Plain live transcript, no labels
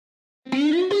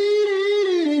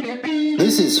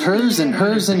This is Hers and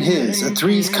Hers and His, a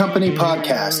Three's Company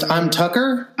podcast. I'm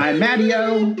Tucker. I'm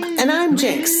Mattio. And I'm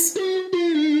Jinx.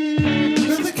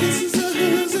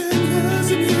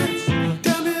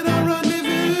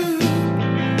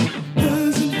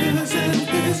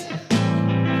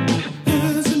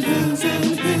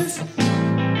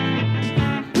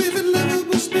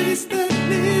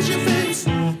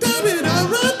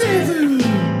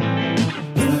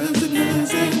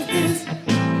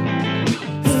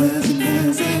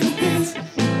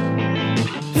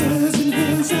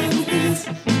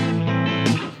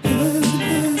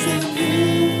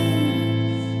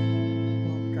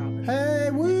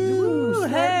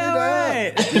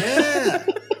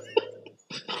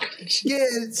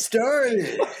 Started.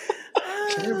 Hey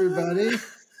everybody.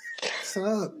 What's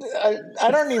up?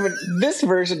 I don't even. This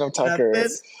version of Tucker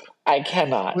is. I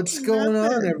cannot. What's going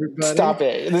on, everybody? Stop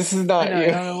it. This is not you. I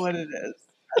don't know what it is.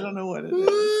 I don't know what it is.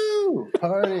 Woo!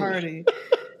 Party. Party.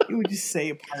 You would just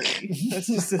say party. That's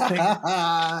just the thing.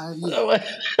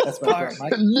 That's my Burt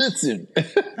Michaels. Listen.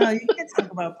 No, you can't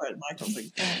talk about Burt Michaels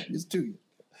like that. It's too.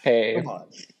 Hey, Come on.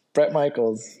 Burt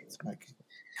Michaels. It's my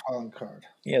calling card.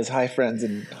 He has high friends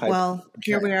and high. Well,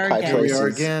 here we are high again. Here we are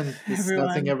choices. again. Everyone.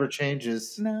 Nothing ever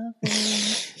changes.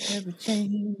 Nothing ever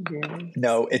changes.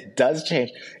 No, it does change.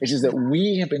 It's just that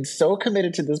we have been so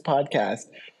committed to this podcast,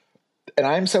 and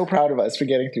I'm so proud of us for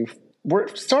getting through. We're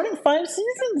starting 5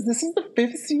 seasons. This is the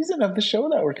 5th season of the show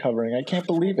that we're covering. I can't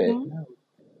believe it.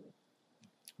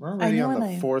 We're already on the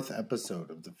I- 4th episode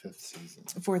of the 5th season.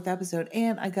 4th episode.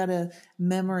 And I got a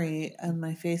memory on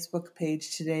my Facebook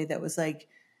page today that was like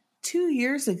 2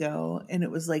 years ago. And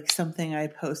it was like something I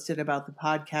posted about the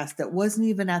podcast that wasn't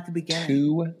even at the beginning.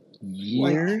 2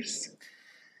 years?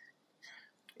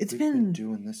 We've We've been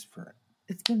doing this for.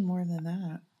 It's been more than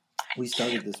that. We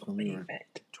started this when we were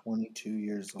 22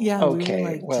 years old. Yeah, Okay, we were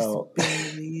like well, just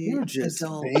barely we were just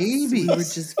adults. babies. We were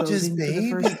just voting Just for the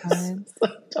babies. first time.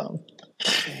 Dumb.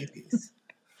 Babies.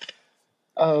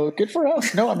 Oh, good for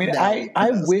us. No, I mean, No,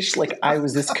 I wish like I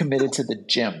was this committed to the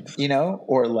gym, you know,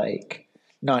 or like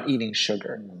not eating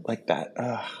sugar like that.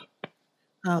 Ugh.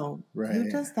 Oh, Right. who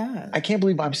does that? I can't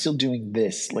believe I'm still doing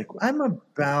this. Like, I'm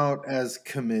about as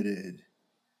committed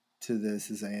to this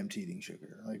as I am to eating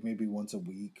sugar. Like maybe once a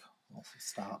week, I'll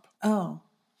stop. Oh,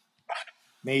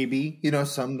 Maybe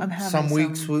some I'm having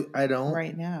weeks some I don't.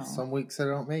 right now. Some weeks I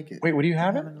don't make it. wait, what are you I'm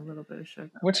having? having a little bit of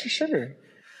sugar. What's your sugar?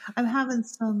 I'm having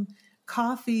some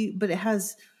coffee, but it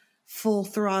has full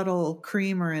throttle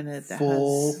creamer in it. That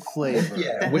Full has, flavor.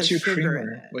 That What's has your sugar in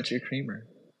creamer? it. What's your creamer?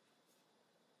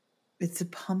 It's a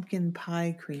pumpkin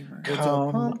pie creamer. It's a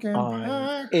Come pumpkin on.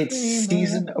 pie It's creamer.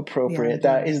 season appropriate.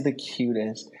 Yeah, That is the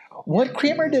cutest. What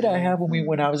creamer did I have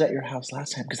when I was at your house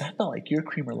last time? Because I felt like your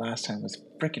creamer last time was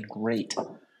freaking great.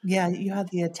 Yeah, you had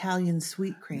the Italian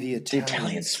sweet cream. The The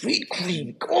Italian sweet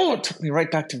cream. Oh, it took me right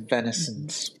back to Venice in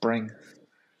spring.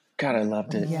 God, I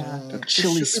loved it. Yeah. A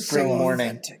chilly The sugar spring so morning.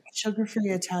 authentic. Sugar-free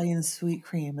Italian sweet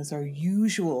cream is our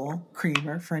usual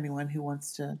creamer for anyone who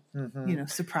wants to,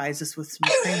 surprise us with some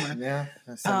creamer. Yeah,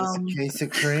 send us a case of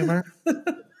creamer.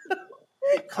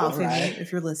 Coffee All right. mate,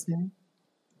 if you're listening.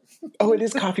 Oh, it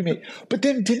is Coffee Mate. But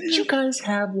then didn't you guys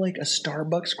have like a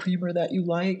Starbucks creamer that you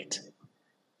liked?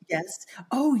 Yes.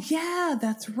 Oh, yeah,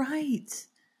 that's right.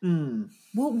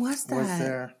 What was that? Was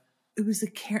there? It was a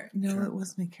No, it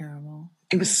wasn't a caramel.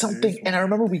 It was something, and I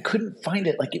remember we couldn't find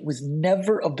it. Like, it was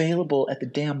never available at the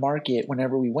damn market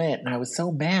whenever we went. And I was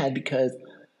so mad because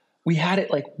we had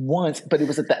it like once, but it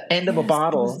was at the end of a Yes, it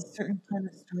bottle. was a certain kind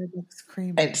of Starbucks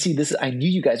creamer. And see, I knew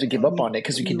you guys would give up on it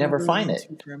because we could were never really find it.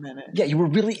 into For a minute. Yeah, you were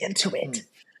really into it.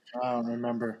 I don't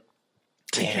remember.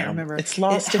 Damn, I can't remember. it's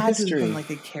lost it to had history. To have been like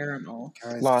a caramel.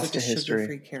 Guys, Lost Like to a history.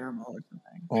 sugar-free caramel or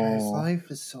something. Guys, Oh. life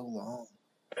is so long.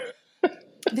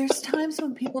 There's times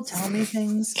when people tell me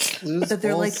things Lose that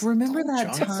they're like, full remember that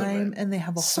chunks of time? it. And they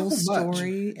have a So whole much.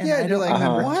 story. And Yeah, I you're don't like,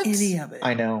 remember what? any of it.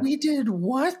 I know. We did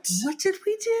what? What did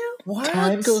we do? What?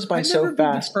 Time goes by I've so never been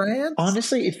to fast. France.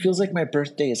 Honestly, it feels like my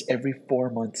birthday is every 4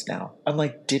 months now. I'm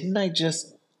like, didn't I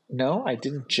just? No, I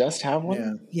didn't just have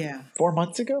one Yeah, Yeah. 4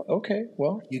 months ago. Okay,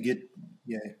 well, you get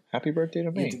happy birthday to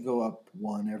you get to me. go up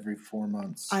one every 4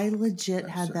 months. I legit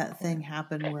had certain that thing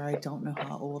happen where I don't know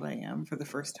how old I am for the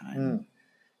first Hmm. time.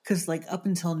 Because, like, up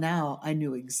until now, I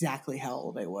knew exactly how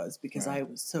old I was because Right. I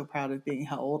was so proud of being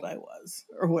how old I was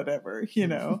or whatever, you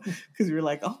know? Because we were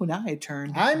like, oh, now I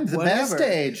turned. I'm the whatever. best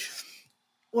age.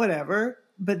 Whatever.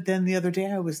 But then the other day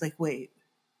I was like, wait,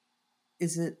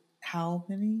 is it how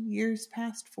many years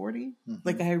past 40?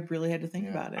 Like, I really had to think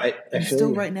about it. I And feel still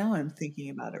you. right now I'm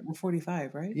thinking about it. We're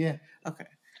 45, right? Yeah. Okay.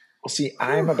 Well, see,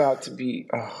 I'm about to be.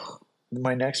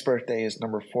 My next birthday is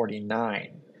number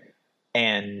 49,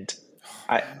 And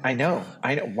I know.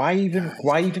 Why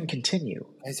even continue?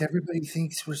 Guys, everybody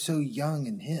thinks we're so young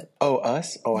and hip. Oh,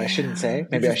 us? Oh, I shouldn't say.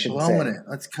 Maybe I shouldn't say. Blowing it.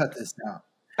 Let's cut this out.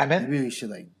 Maybe we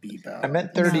should beep out. I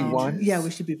meant 31. No. Yeah,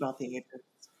 we should beep out the ages.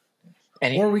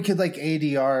 Or we could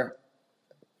ADR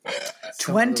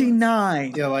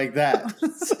 29. Yeah, like that.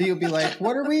 So you'll be like,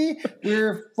 what are we?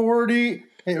 We're 40.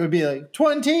 It would be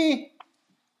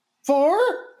 24?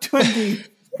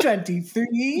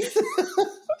 23?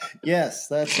 Yes,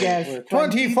 that's yes.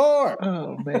 24.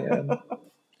 Oh,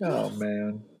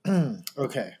 man.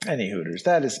 Okay. Any Hooters.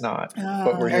 That is not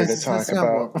what we're here to talk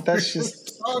about. That's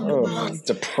just it's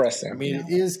depressing. I mean, it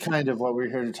is kind of what we're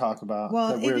here to talk about. Well,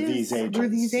 that we're these ages. We're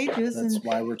these ages. That's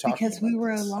why we're talking because we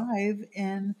were this. alive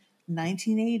in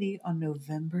 1980 on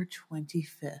November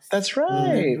 25th. That's right.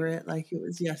 I remember it like it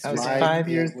was yesterday. I was 5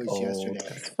 years old. Yesterday.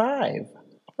 That's 5.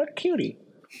 What a cutie.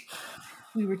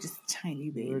 We were just tiny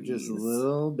babies. We were just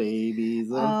little babies,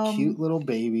 cute little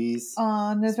babies.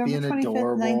 On November 25th,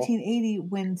 adorable. 1980,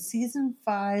 when season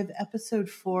 5, episode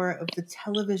 4 of the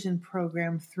television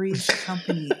program Three's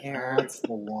Company aired. That's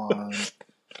the one.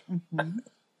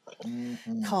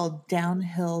 Called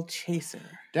Downhill Chaser.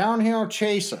 Downhill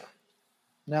Chaser.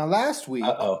 Now, last week,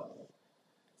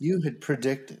 you had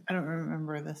predicted. I don't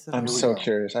remember this at I'm so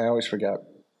curious. I always forget.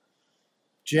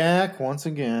 Jack, once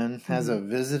again, has a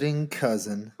visiting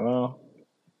cousin. Oh.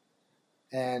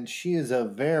 And she is a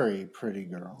very pretty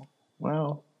girl.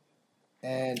 Wow.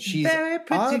 And she's very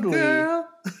pretty girl.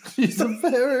 She's a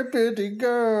very pretty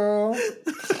girl.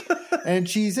 And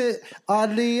she's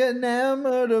oddly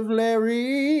enamored of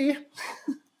Larry.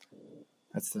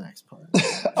 That's the next part.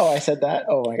 Oh, I said that?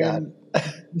 Oh, my God.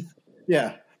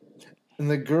 Yeah. And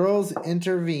the girls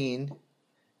intervene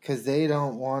because they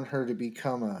don't want her to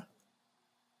become a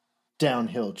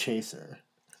downhill chaser.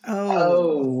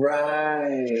 Oh,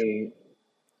 right.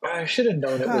 I should have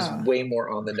known it was way more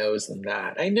on the nose than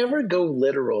that. I never go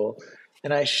literal,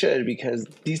 and I should, because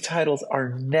these titles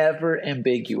are never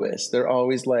ambiguous. They're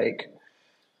always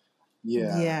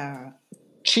Yeah.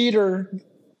 Cheater.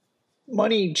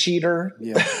 Money cheater.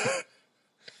 Yeah.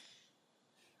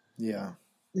 Yeah.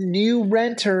 New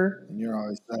renter. And you're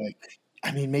always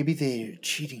maybe they're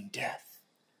cheating death.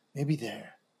 Maybe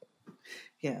they're.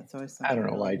 Yeah, it's always I don't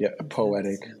know why I get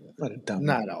poetic. What a dummy.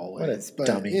 Not always, but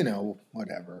dummy.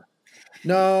 Whatever.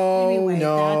 No, anyway,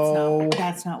 no.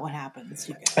 That's not what happens.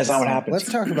 You guys. That's not what happens.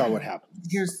 Let's talk about what happened.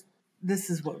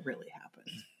 This is what really happened.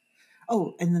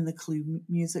 Oh, and then the clue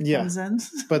music comes in.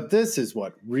 But this is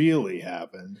what really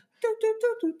happened.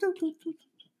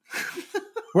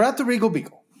 We're at the Regal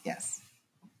Beagle. Yes.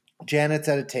 Janet's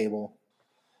at a table,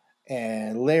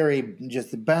 and Larry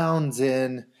just bounds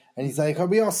in. And he's like, are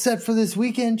we all set for this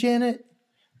weekend, Janet?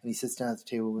 And he sits down at the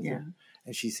table with her.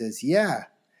 And she says, yeah.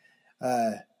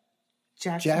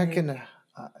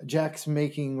 Jack's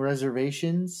making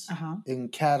reservations in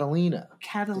Catalina.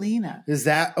 Catalina. Is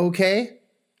that okay?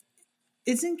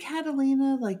 Isn't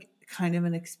Catalina kind of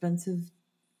an expensive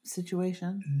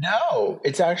situation? No,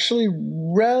 it's actually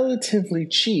relatively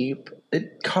cheap.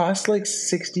 It costs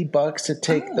 $60 to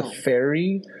take the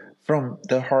ferry from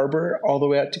the harbor all the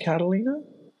way out to Catalina.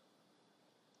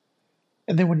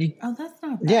 And then when you that's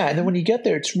not bad. Yeah, and then when you get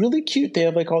there, it's really cute. They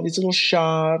have all these little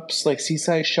shops,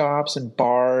 seaside shops and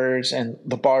bars, and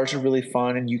the bars are really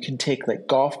fun. And you can take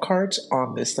golf carts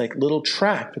on this little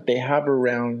track that they have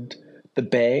around the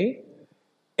bay,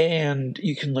 and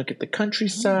you can look at the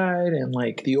countryside and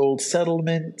the old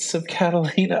settlements of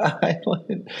Catalina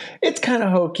Island. It's kind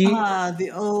of hokey.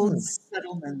 The old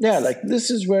settlements. Yeah,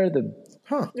 this is where the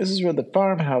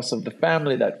farmhouse of the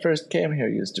family that first came here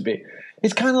used to be.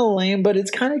 It's kind of lame, but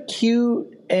it's kind of cute.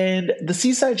 And the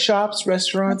seaside shops,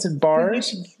 restaurants, and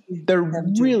bars, they're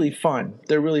really fun.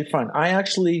 They're really fun. I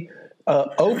actually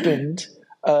opened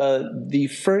the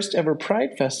first ever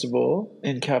Pride Festival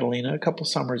in Catalina a couple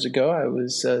summers ago. I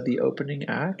was the opening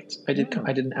act. I did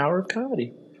an hour of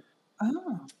comedy.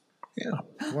 Oh. Yeah.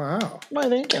 Wow. Why,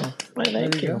 thank you.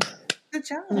 Thank you. Good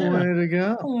job. Way to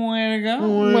go. Way to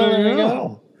go. Way to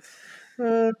go.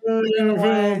 You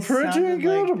feel pretty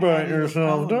good about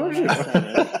yourself, don't you?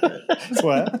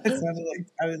 What? It sounded like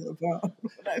Patty LaPone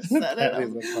when I said Patty it.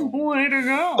 LaPone. Way to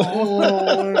go.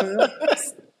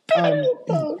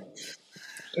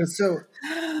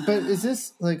 But is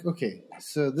this okay?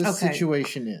 So this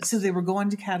situation is. So they were going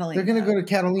to Catalina. They're going to go to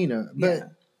Catalina, but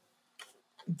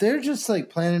they're just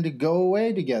planning to go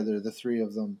away together, the three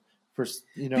of them,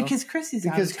 because Chrissy's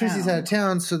out of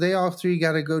town, so they all three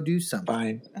got to go do something.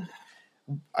 Fine.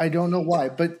 I don't know why,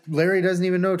 but Larry doesn't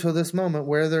even know till this moment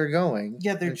where they're going.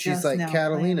 Yeah, they're and she's just now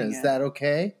Catalina, is that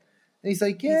okay? And he's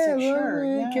like, yeah,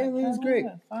 sure. Catalina's great.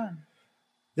 Fun.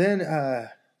 Then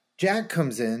Jack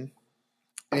comes in,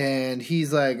 and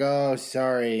he's like, "Oh,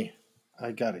 sorry,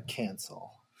 I got to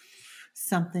cancel."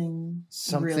 Something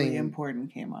really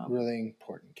important came up.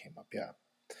 Yeah.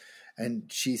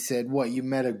 And she said, "What, you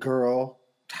met a girl?"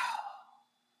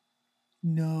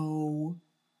 No.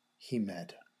 He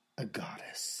met a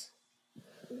goddess.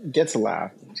 Gets a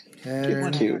laugh.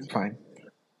 And cute. Fine.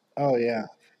 Oh, yeah.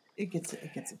 It gets a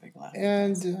big laugh.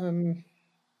 And,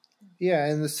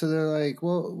 so they're like,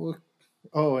 well,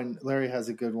 oh, and Larry has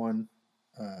a good one.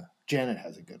 Janet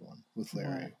has a good one with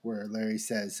Larry, where Larry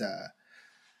says,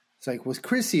 it's like, was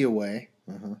Chrissy away?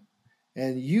 Uh-huh.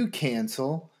 And you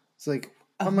cancel. It's like,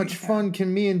 how much fun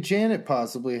can me and Janet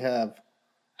possibly have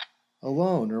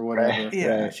alone or whatever? Right.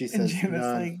 Yeah. She says, and Janet's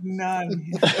none. like,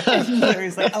 none. And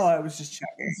Larry's like, oh, I was just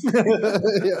checking.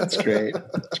 Yeah. That's great.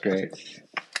 That's great.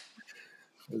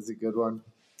 That's a good one.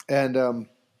 And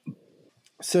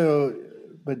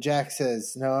but Jack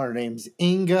says, no, her name's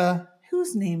Inga.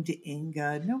 Who's named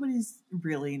Inga? Nobody's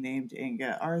really named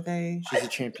Inga, are they? She's a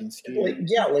champion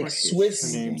skier. Like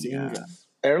Swiss Her name's Inga.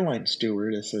 airline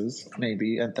stewardesses,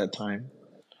 maybe at that time.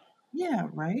 Yeah,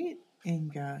 right?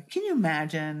 Inga. Can you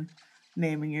imagine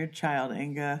naming your child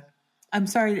Inga? I'm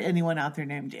sorry to anyone out there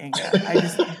named Inga. I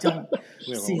just don't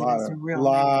see it as a real name.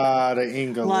 Lot of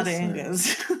Inga. A lot of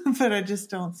Ingas, but I just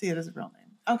don't see it as a real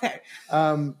name. Okay.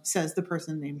 Says the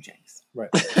person named Jenks.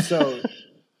 Right. So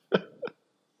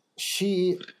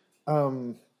she's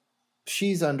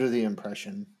under the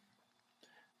impression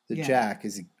that Jack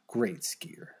is a great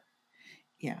skier.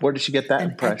 Yeah. Where did she get that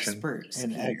impression?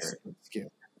 An expert skier.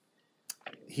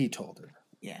 He told her.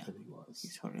 Yeah. That he was. He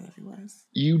told her that he was.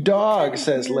 You dog,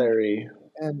 says Larry.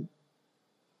 And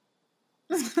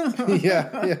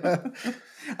yeah.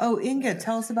 Oh, Inga,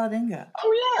 tell us about Inga.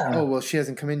 Oh, yeah. Oh, well, she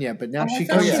hasn't come in yet, but now she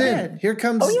comes in. Here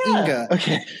comes Inga.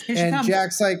 Okay. And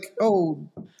Jack's like, oh,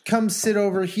 come sit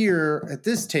over here at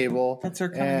this table. That's her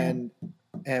coming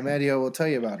and Matteo will tell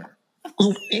you about her.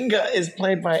 Inga is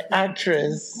played by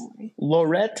actress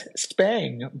Lorette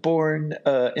Spang, born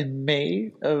in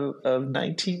May of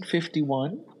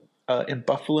 1951 in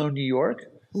Buffalo, New York.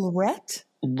 Lorette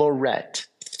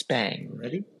Spang.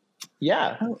 Ready?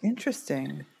 Yeah. Oh,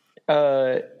 interesting.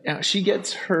 Now she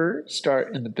gets her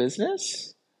start in the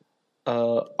business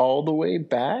all the way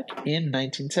back in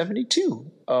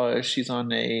 1972. She's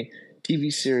on a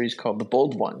TV series called The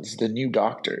Bold Ones, The New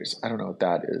Doctors. I don't know what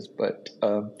that is, but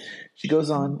she goes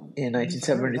on in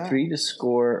 1973 to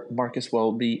score Marcus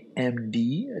Welby,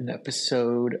 MD, an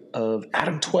episode of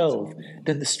Adam 12,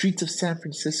 then The Streets of San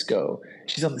Francisco.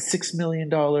 She's on The $6 Million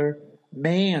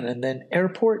Man, and then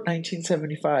Airport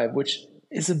 1975, which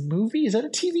is a movie. Is that a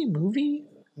TV movie?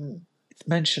 It's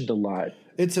mentioned a lot.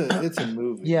 It's a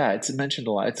movie. Yeah, it's mentioned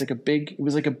a lot. It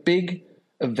was like a big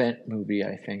event movie,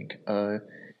 I think.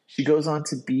 She goes on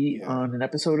to be on an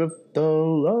episode of The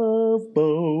Love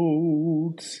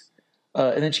Boats.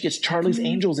 And then she gets Charlie's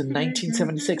Angels in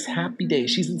 1976, Happy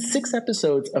Days. She's in 6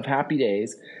 episodes of Happy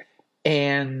Days.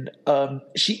 And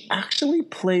she actually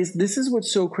plays, this is what's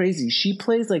so crazy, she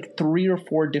plays like 3 or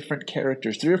 4 different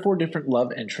characters, 3 or 4 different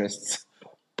love interests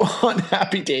on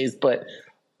Happy Days. But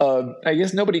I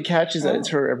guess nobody catches that it's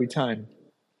her every time.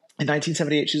 In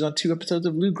 1978, she's on 2 episodes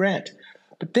of Lou Grant.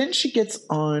 But then she gets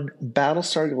on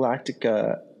Battlestar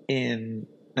Galactica in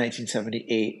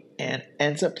 1978 and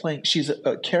ends up playing. She's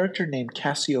a character named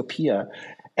Cassiopeia,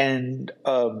 and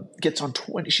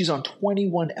she's on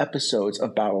 21 episodes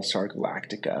of Battlestar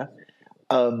Galactica.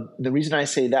 The reason I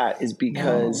say that is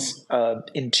because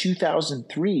in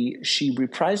 2003 she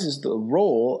reprises the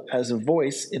role as a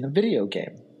voice in a video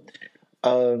game.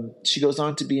 She goes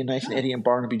on to be in 1980 in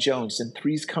Barnaby Jones, in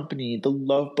Three's Company, The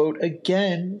Love Boat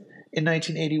again. In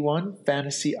 1981,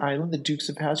 Fantasy Island, The Dukes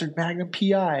of Hazzard, Magnum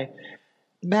P.I.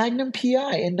 Magnum P.I.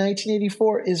 in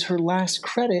 1984 is her last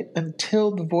credit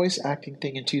until the voice acting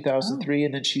thing in 2003,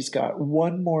 and then she's got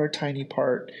one more tiny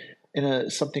part in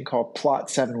something called Plot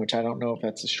 7, which I don't know if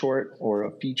that's a short or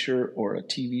a feature or a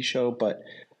TV show, but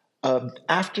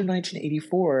after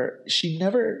 1984, she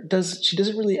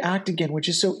doesn't really act again, which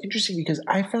is so interesting because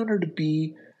I found her to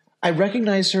be, I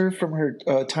recognize her from her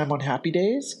time on Happy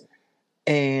Days,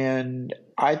 and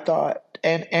I thought,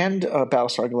 and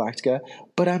Battlestar Galactica,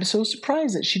 but I'm so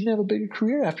surprised that she didn't have a bigger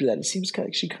career after that. It seems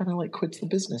like she kind of like quits the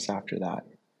business after that.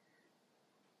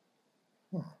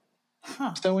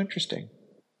 Huh. So interesting.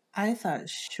 I thought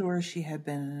sure she had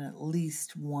been in at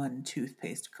least one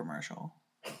toothpaste commercial.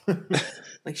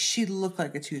 Like she looked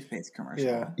like a toothpaste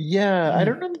commercial. Yeah. I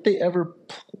don't know that they ever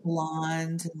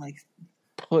blonde and like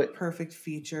put. Perfect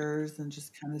features and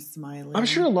just kind of smiling. I'm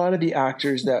sure a lot of the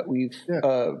actors that we've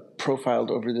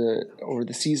profiled over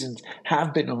the seasons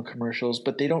have been on commercials,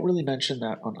 but they don't really mention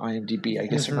that on IMDb. I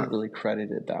guess they're not really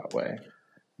credited that way.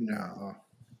 No.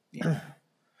 Yeah.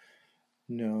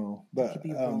 No, They but could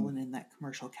be rolling in that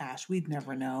commercial cash. We'd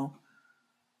never know.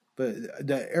 But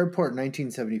the Airport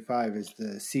 1975 is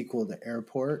the sequel to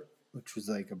Airport, which was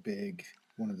like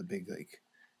one of the big like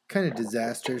kind of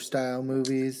disaster style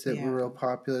movies that were real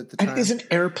popular at the time. And isn't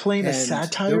Airplane a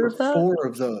satire of that? 4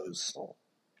 of those.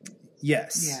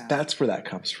 Yes. Yeah. That's where that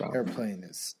comes from. Airplane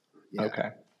is. Yeah. Okay.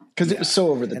 Because it was so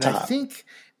over the top. I think,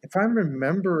 if I'm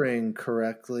remembering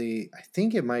correctly, I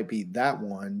think it might be that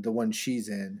one, the one she's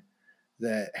in,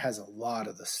 that has a lot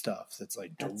of the stuff that's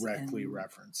like directly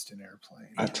referenced in Airplane.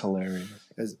 That's hilarious.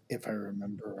 As if I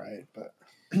remember right, but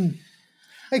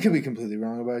I could be completely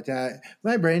wrong about that.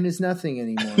 My brain is nothing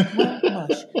anymore.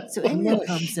 So Inga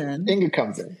comes in.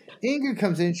 Inga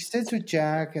comes in. She sits with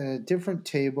Jack at a different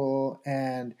table,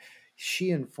 and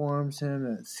she informs him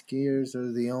that skiers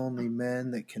are the only men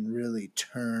that can really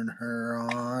turn her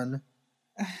on.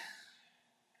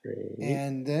 Great.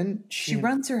 And then she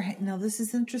runs her. Now this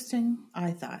is interesting. I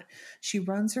thought she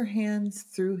runs her hands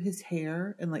through his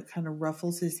hair and like kind of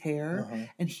ruffles his hair,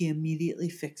 and he immediately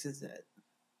fixes it.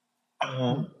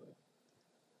 Yeah,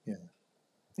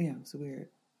 it's weird.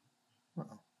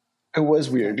 It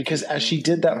was weird because as she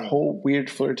did that whole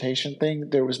weird flirtation thing,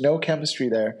 there was no chemistry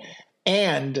there,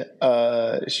 and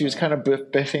she was kind of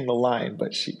biffing the line,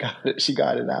 but she got it. She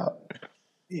got it out.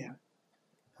 Yeah.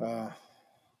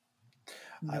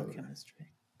 No chemistry.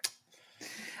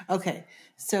 Okay,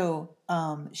 so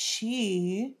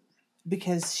she,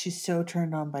 because she's so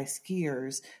turned on by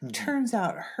skiers, turns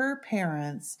out her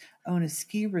parents own a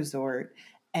ski resort,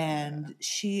 and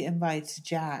she invites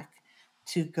Jack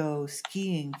to go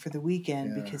skiing for the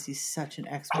weekend because he's such an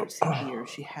expert skier.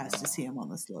 She has to see him on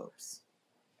the slopes.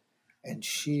 And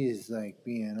she is like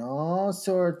being all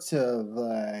sorts of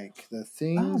like the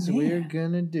things we're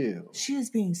gonna do. She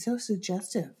is being so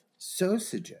suggestive. So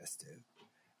suggestive.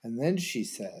 And then she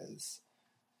says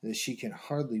that she can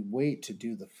hardly wait to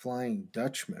do the Flying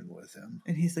Dutchman with him.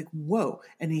 And he's like, whoa.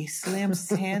 And he slams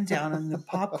his hand down on the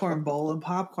popcorn bowl and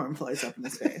popcorn flies up in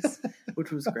his face,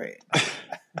 which was great.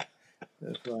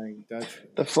 The Flying Dutchman.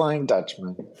 The Flying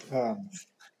Dutchman.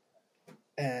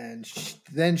 And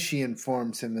then she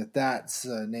informs him that that's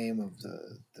the name of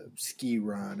the ski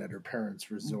run at her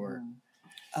parents' resort.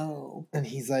 Oh. And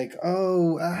he's like,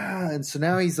 and so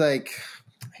now he's like,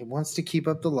 he wants to keep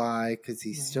up the lie because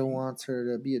he still wants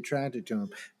her to be attracted to him,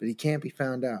 but he can't be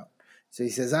found out. So he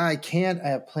says, I can't. I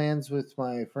have plans with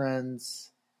my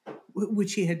friends.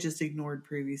 Which he had just ignored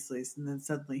previously. And then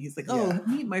suddenly he's like,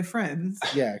 meet my friends.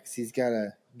 Yeah, because he's got to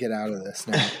get out of this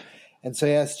now. And so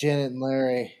he asks Janet and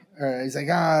Larry, he's like,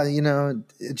 and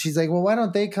she's like, well, why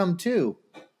don't they come too?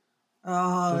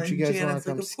 Oh, don't you guys Janet's want to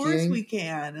come of skiing? Course we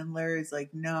can. And Larry's like,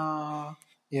 no.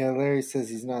 Yeah, Larry says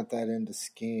he's not that into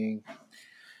skiing.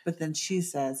 But then she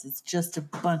says it's just a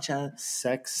bunch of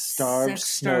sex-starved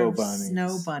snow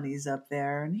bunnies up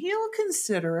there, and he'll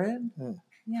consider it.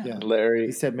 Yeah. Larry.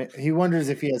 He said he wonders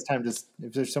if he has time if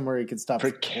there's somewhere he could stop for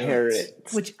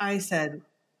carrots. Which I said,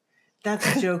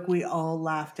 that's a joke we all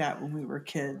laughed at when we were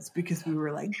kids because we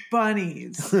were like,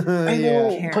 bunnies. I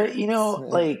know, but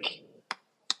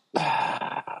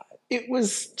it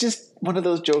was just one of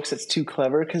those jokes that's too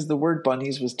clever because the word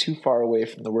bunnies was too far away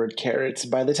from the word carrots.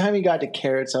 By the time he got to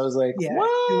carrots, I was like,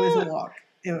 what? It was a walk.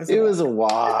 It was a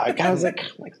walk. I was like,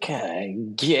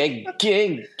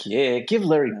 give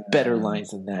Larry better lines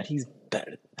than that. He's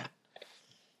better than that.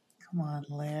 Come on,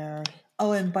 Larry.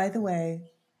 Oh, and by the way,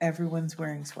 everyone's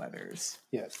wearing sweaters.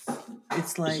 Yes.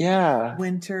 It's like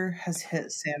winter has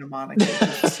hit Santa Monica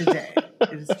today.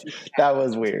 It is just that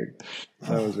was weird.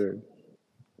 That was weird.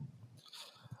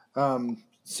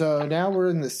 So now we're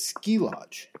in the ski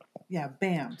lodge. Yeah,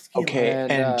 bam. Okay,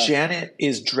 and Janet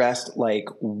is dressed like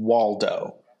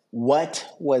Waldo. What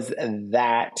was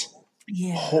that?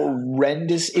 Yeah.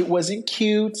 Horrendous. It wasn't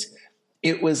cute.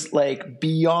 It was like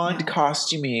beyond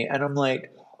costumey. And I'm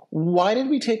like, why did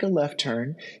we take a left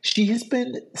turn? She has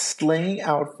been slaying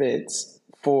outfits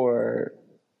for,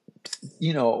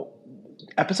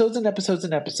 episodes and episodes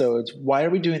and episodes. Why are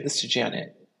we doing this to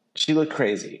Janet? She looked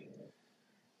crazy.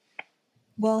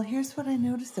 Well, here's what I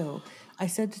noticed, though. I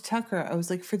said to Tucker, I was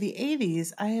like, for the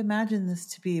 80s, I imagine this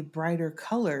to be brighter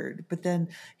colored. But then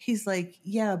he's like,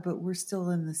 yeah, but we're still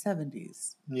in the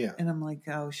 70s. Yeah. And I'm like,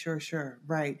 oh, sure.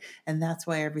 Right. And that's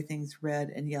why everything's red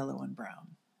and yellow and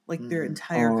brown. Like their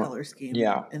entire color scheme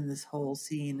in this whole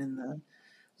scene in the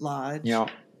lodge. Yeah.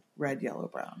 Red, yellow,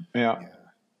 brown. Yeah.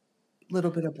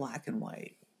 little bit of black and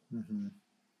white. Mm-hmm.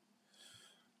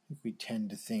 I think we tend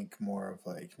to think more of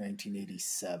like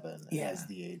 1987 as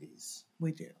the 80s.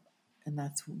 We do. And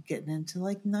that's getting into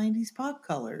like 90s pop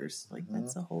colors. Like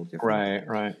that's a whole different Right,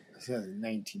 right. So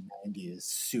 1990 is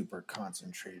super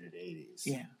concentrated 80s.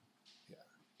 Yeah.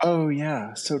 Oh,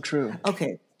 yeah. So true.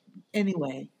 Okay.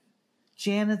 Anyway,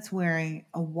 Janet's wearing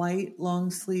a white long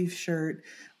sleeve shirt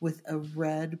with a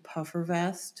red puffer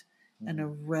vest and a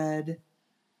red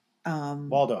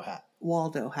Waldo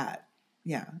hat.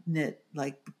 Yeah. Knit.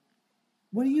 Like,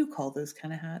 what do you call those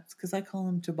kind of hats? Because I call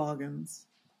them toboggans.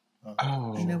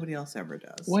 Oh. And nobody else ever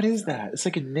does. What is that? It's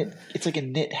like a knit. It's like a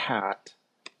knit hat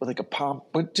with like a pom.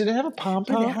 But did it have a pom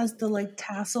pom? But it has the like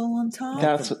tassel on top.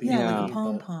 That's like a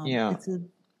pom pom. Yeah.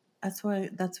 That's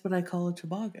what I call a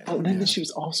toboggan. But then she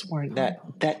was also wearing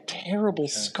that terrible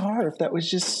scarf that was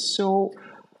just so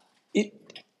it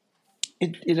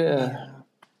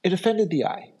offended the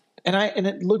eye. And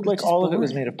it looked like all of it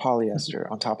was made of polyester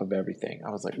on top of everything.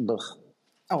 I was like, ugh.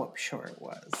 Oh, I'm sure it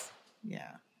was.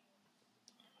 Yeah.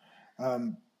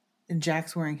 And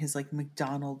Jack's wearing his like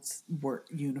McDonald's work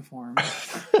uniform.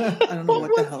 I don't know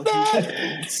what the hell he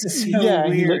did. It's so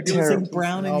weird. It was like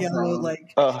brown and yellow,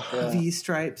 like V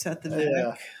stripes at the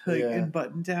neck, and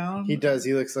button down. He does.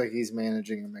 He looks like he's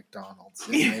managing a McDonald's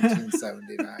in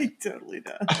 1979. He totally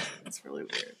does. It's really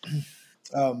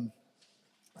weird.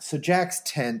 So Jack's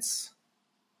tense.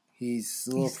 He's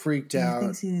a little freaked out. He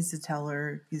thinks he needs to tell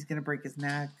her he's going to break his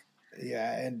neck.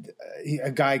 Yeah, and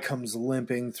a guy comes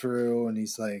limping through, and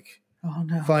he's like, "Oh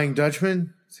no, Flying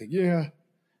Dutchman." He's like, "Yeah,"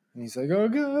 and he's like, "Oh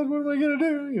God, what am I gonna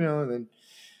do?" You know,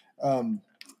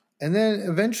 and then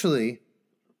eventually,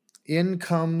 in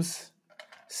comes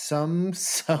some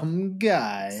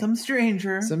guy, some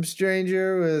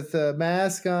stranger with a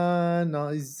mask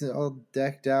on, he's all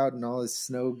decked out in all his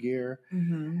snow gear,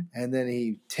 and then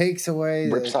he takes away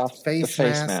rips off the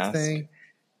face mask thing.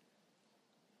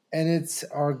 And it's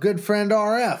our good friend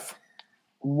RF.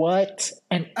 What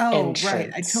an entrance. Right.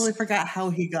 I totally forgot how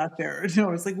he got there. No,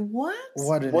 I was like, what?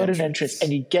 What an entrance.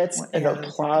 And he gets an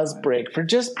applause break for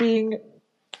just being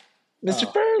Mr.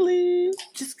 Furley.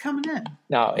 Just coming in.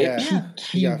 No,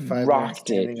 he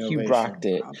rocked it. He rocked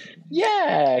it.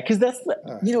 Yeah, because that's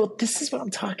this is what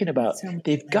I'm talking about.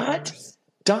 They've got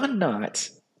Don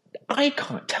Knotts,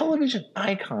 television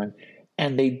icon,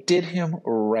 and they did him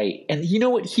right. And you know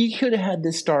what? He could have had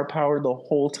this star power the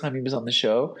whole time he was on the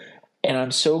show. And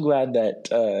I'm so glad that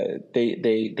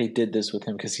they did this with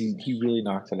him because he really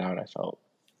knocked it out, I felt.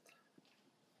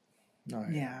 Oh,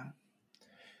 yeah.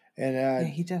 And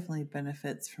he definitely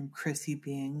benefits from Chrissy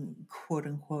being quote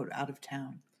unquote out of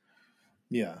town.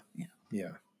 Yeah.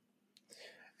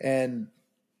 And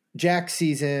Jack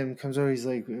sees him, comes over, he's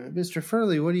like, "Mr.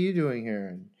 Furley, what are you doing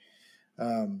here?"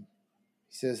 And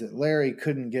he says that Larry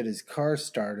couldn't get his car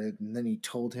started, and then he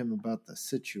told him about the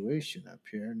situation up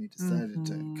here, and he decided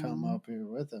to come up here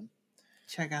with him.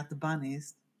 Check out the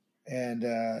bunnies. And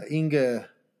Inga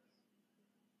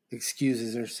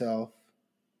excuses herself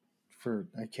for,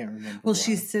 I can't remember. Well,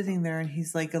 she's sitting there, and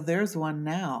he's like, "Oh, there's one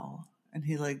now." And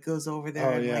he like goes over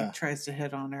there like tries to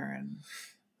hit on her, and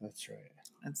that's right.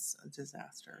 It's a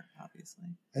disaster, obviously.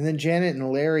 And then Janet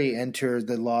and Larry enter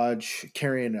the lodge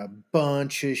carrying a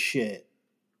bunch of shit.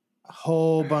 A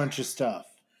whole bunch of stuff.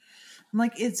 I'm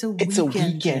like, it's a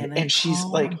weekend, Janet, and she's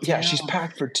like, down. She's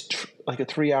packed for like a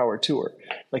 3-hour tour,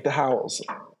 like the Howells.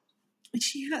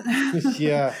 She has,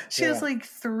 she has like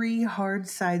 3 hard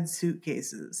side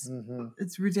suitcases.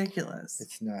 It's ridiculous.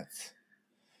 It's nuts.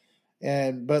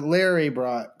 But Larry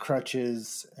brought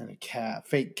crutches and a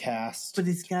fake cast. But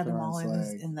he's got them all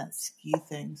in that ski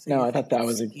thing. So no, I thought that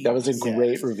was a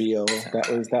great reveal.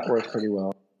 That worked pretty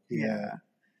well. Yeah.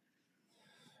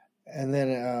 And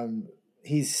then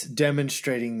he's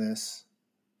demonstrating this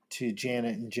to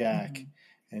Janet and Jack,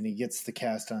 and he gets the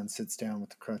cast on, sits down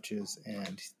with the crutches,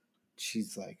 and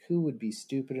she's like, "Who would be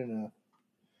stupid enough?"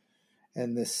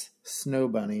 And this snow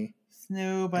bunny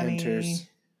enters,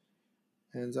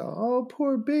 and it's all, "Oh,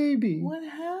 poor baby. What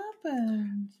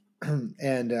happened?"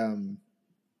 And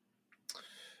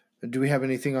do we have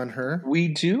anything on her? We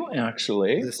do,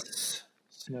 actually. This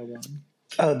snow bunny.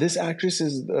 This actress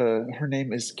is her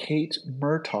name is Kate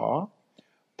Murtaugh,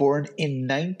 born in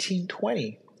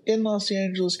 1920 in Los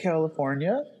Angeles,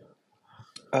 California.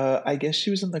 I guess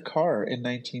she was in The Car in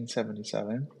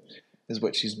 1977, is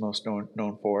what she's most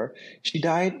known for. She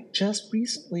died just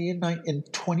recently in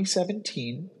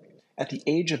 2017 at the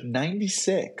age of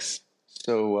 96.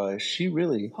 So she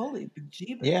really... Holy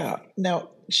bejeebers. Yeah. Now,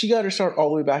 she got her start all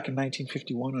the way back in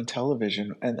 1951 on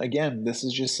television. And again, this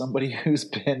is just somebody who's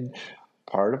been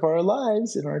part of our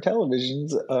lives in our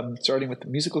televisions, starting with the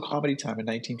musical comedy time in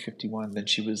 1951. Then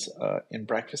she was in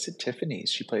Breakfast at Tiffany's.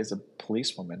 She plays a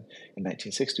policewoman in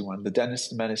 1961. The Dennis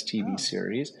the Menace TV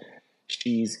series.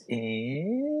 She's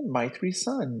in My Three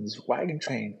Sons, Wagon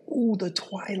Train. Ooh, The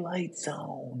Twilight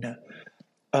Zone.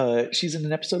 She's in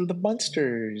an episode of The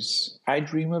Munsters. I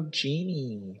Dream of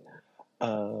Jeannie.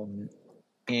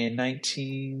 In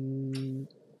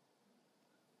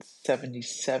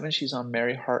 1977, she's on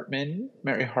Mary Hartman.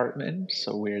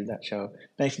 So weird, that show.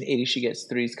 1980, she gets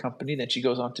Three's Company. Then she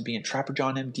goes on to be in Trapper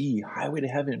John M.D., Highway to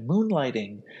Heaven,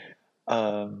 Moonlighting,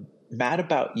 Mad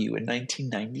About You in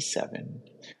 1997.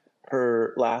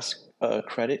 Her last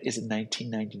credit is in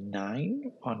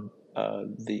 1999 on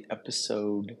the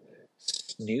episode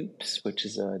Snoops, which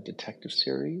is a detective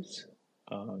series.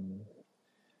 Snoops.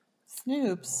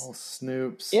 Oh,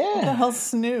 Snoops. What the Yeah. hell's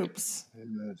Snoops?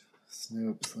 Good.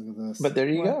 Snoops. Look at this. But there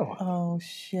you go. Oh,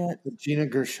 shit. Gina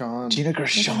Gershon. Gina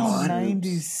Gershon.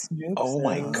 90s Snoops. Oh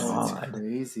my is. God.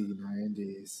 Crazy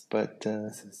 90s. But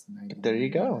This is 90s. there you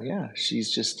go. Yeah. She's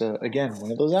just, again,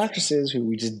 one of those actresses who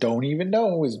we just don't even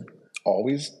know is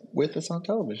always with us on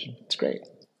television. It's great.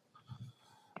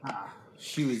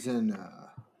 She was in a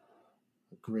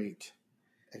great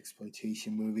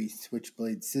exploitation movie,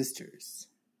 Switchblade Sisters.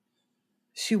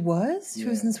 She was? She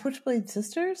was Yeah. in Switchblade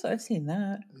Sisters? I've seen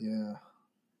that. Yeah.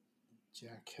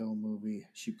 Jack Hill movie.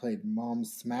 She played Mom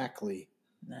Smackley.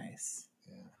 Nice.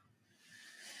 Yeah.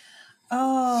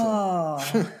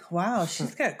 Oh, wow.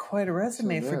 She's got quite a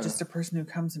resume So for there. just a person who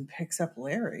comes and picks up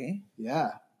Larry.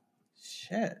 Yeah.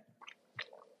 Shit.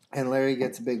 And Larry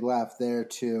gets a big laugh there,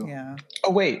 too. Yeah.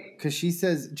 Oh, wait. Because she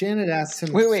says, Janet asks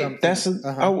him Wait. something. That's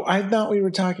Uh-huh. Oh, I thought we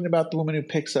were talking about the woman who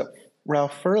picks up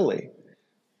Ralph Furley.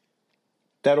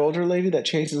 That older lady that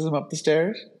chases him up the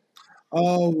stairs?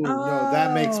 Oh, no,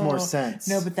 that makes more Oh. sense.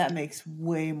 No, but that makes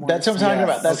way more That's what I'm sense. talking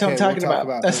about. That's what I'm Okay, talking we'll talk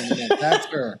about. her in a minute. That's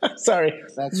her. Sorry.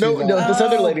 That's No, who's no, on. this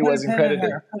other lady put a wasn't pin in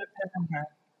credited. her, put a pin in her.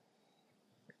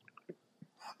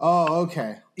 Oh,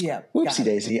 okay. Yeah. Whoopsie got it.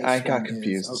 daisy. This I got one is-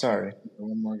 confused. okay, Sorry.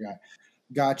 One more guy.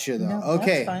 Gotcha, though. No, that's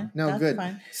okay. fine. No, That's good.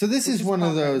 fine. So this We'll is just one of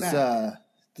pop right those, back.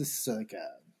 this is like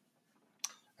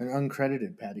an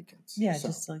uncredited Paddykins. Yeah, So,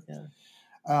 just like a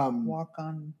walk. walk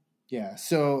on Yeah.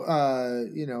 So,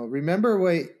 remember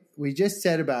what we just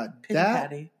said about pity that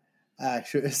patty.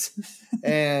 actress.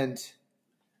 And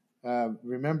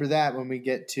remember that when we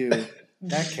get to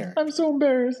that character. I'm so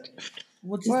embarrassed.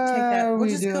 We'll just What take that. are We'll we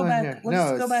just go doing back. here? We'll No,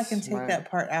 just go back and it's take my-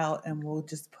 that part out, and we'll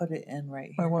just put it in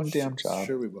right My here. one damn job.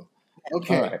 Sure we will.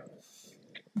 Okay. All right.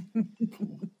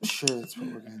 Sure, that's what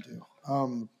we're gonna do.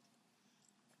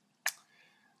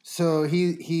 So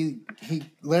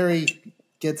Larry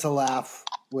gets a laugh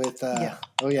with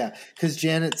Yeah. because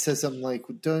Janet says something like,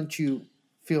 "Don't you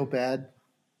feel bad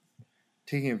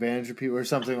taking advantage of people," or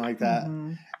something like that.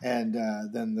 Mhm. And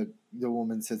then the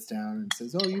woman sits down and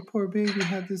says, "Oh, you poor baby,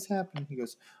 how'd this happen?" He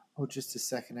goes, "Oh, just a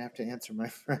second, I have to answer my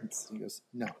friends." He goes,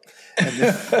 "No," and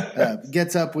then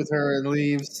gets up with her and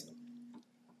leaves.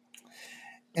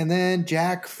 And then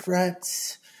Jack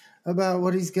frets about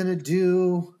what he's gonna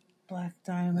do. Black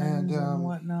diamonds and, And,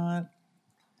 whatnot,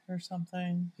 or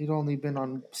something. He'd only been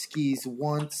on skis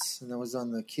once, and that was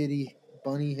on the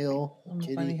Bunny Hill. On the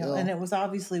Kitty Bunny Hill. Hill. And it was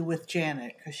obviously with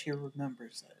Janet because she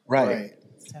remembers it. Right.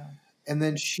 So And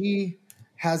then she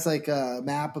has like a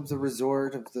map of the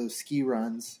resort of the ski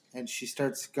runs, and she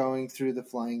starts going through the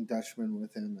Flying Dutchman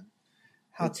with him. And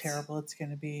how it's terrible it's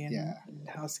going to be, and, Yeah. and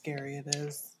how scary it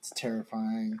is. It's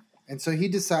terrifying. And so he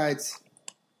decides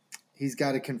he's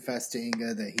got to confess to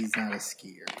Inga that he's not a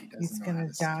skier. He doesn't He's know going how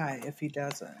to ski. die if he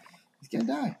doesn't. He's going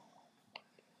to die.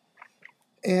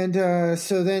 And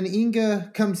so then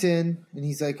Inga comes in, and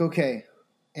he's like, okay.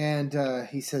 And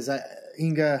he says,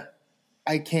 Inga,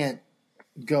 I can't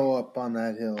go up on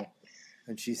that hill.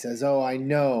 And she says, oh, I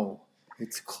know.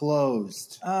 It's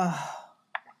closed.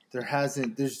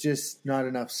 There's just not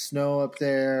enough snow up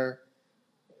there.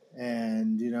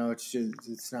 And,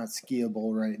 it's not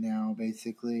skiable right now,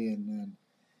 basically. And then,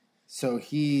 so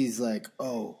he's like,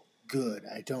 oh, good.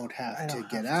 I don't have to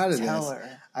get out of tell this.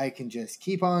 her. I can just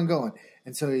keep on going.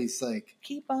 And so he's like,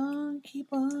 Keep on, keep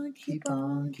on, keep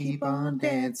on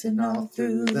dancing all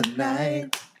through the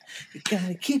night. You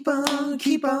gotta keep on,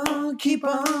 keep on, keep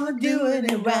on doing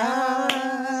it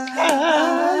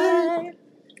right.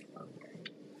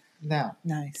 Now,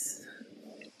 Nice.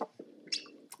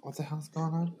 what the hell's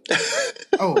going on?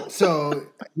 Oh, so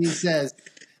he says,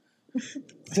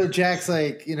 so Jack's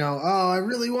like, oh, I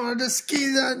really wanted to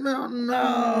ski that mountain.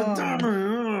 Oh,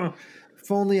 darn it.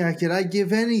 If only I could, I'd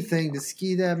give anything to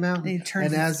ski that mountain. And he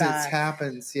turns and his as back. it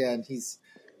happens, and he's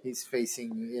He's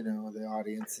facing, the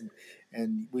audience,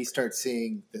 and we start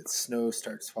seeing that snow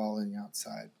starts falling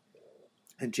outside.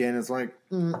 And Janet's like,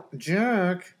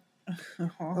 Jack.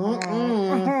 Ixnay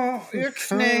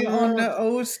on the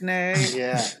O-snay.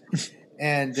 Yeah.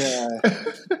 And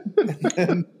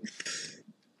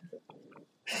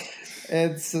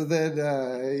and so then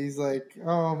he's like,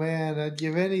 oh man, I'd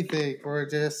give anything for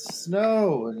just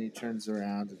snow. And he turns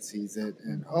around and sees it.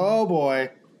 And oh boy,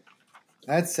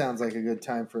 that sounds like a good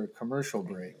time for a commercial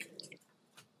break.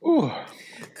 Ooh.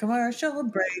 Commercial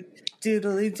break.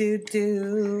 Doodly doo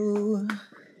doo.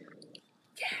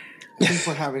 I think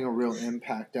we're having a real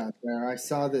impact out there. I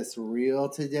saw this reel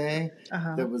today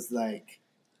that was like,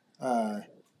 it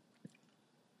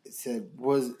says,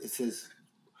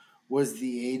 were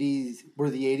the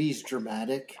 80s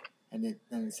dramatic? And it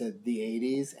said the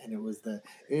 80s, and it was the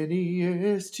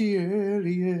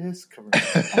NESTLES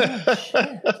commercial. Oh,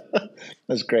 shit.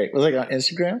 That's great. Was it like on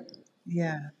Instagram?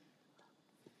 Yeah.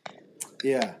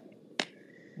 Yeah.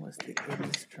 Was the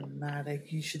 80s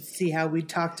dramatic? You should see how we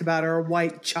talked about our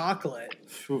white chocolate.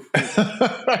 Green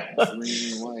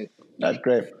and white. That's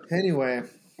great. Anyway.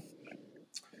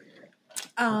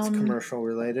 It's commercial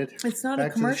related. It's not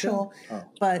a commercial,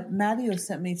 but Matteo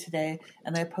sent me today,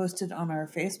 and I posted on our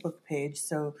Facebook page,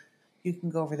 so you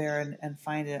can go over there and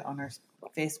find it on our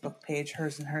Facebook page,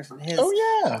 hers and his. Oh,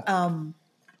 yeah.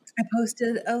 I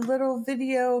posted a little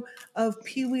video of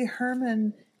Pee Wee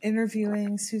Herman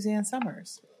interviewing Suzanne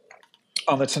Summers.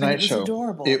 On the Tonight Show.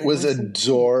 Adorable. It was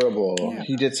adorable. Yeah.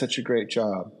 He did such a great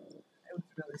job. It was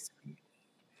really sweet.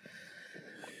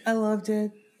 I loved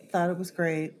it. Thought it was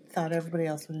great. Thought everybody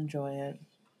else would enjoy it.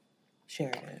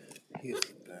 Shared it. He's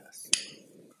the best.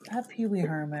 That Pee Wee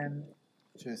Herman.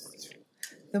 Just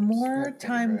the more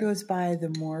time goes by, the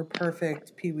more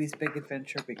perfect Pee Wee's Big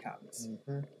Adventure becomes.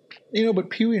 Mm-hmm. But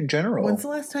Pee Wee in general. When's the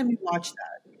last time you watched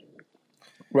that?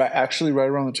 Right, actually, right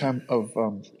around the time of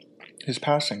his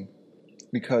passing,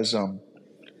 because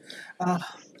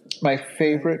my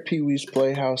favorite Pee Wee's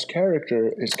Playhouse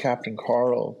character is Captain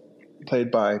Carl,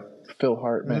 played by Phil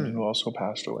Hartman, who also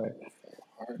passed away.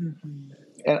 Mm-hmm.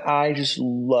 And I just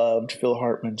loved Phil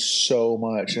Hartman so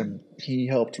much, and he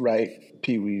helped write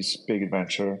Pee Wee's Big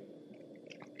Adventure,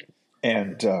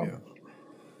 and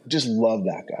just love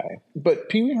that guy. But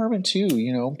Pee Wee Herman too,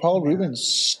 Paul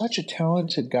Reubens, such a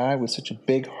talented guy with such a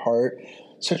big heart,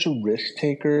 such a risk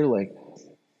taker, like,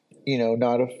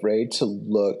 not afraid to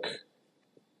look,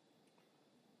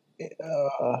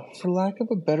 for lack of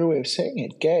a better way of saying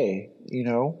it, gay,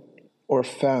 or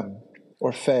femme,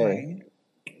 or fae. Right.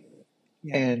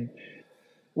 Yeah. And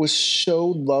was so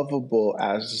lovable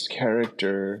as his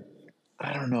character.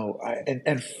 I don't know.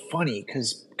 And funny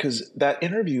because that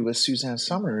interview with Suzanne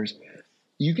Summers,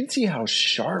 you can see how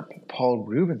sharp Paul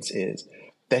Reubens is,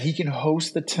 that he can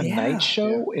host the Tonight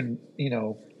Show and,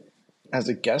 as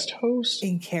a guest host.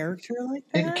 In character like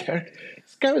that?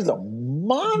 This guy was a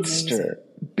monster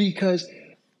because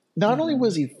not only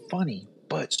was he funny,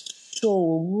 but so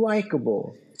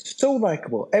likable. So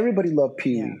likable. Everybody loved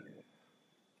Pee Wee. Yeah.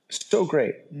 So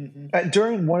great. Mm-hmm.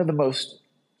 During one of the most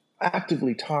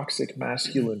actively toxic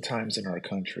masculine times in our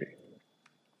country.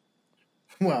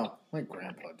 Well, my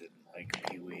grandpa didn't like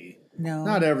Pee Wee. No.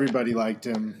 Not everybody liked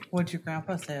him. What'd your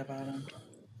grandpa say about him?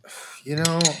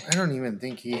 I don't even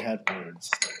think he had words.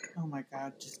 Oh my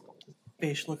God, just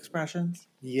facial expressions?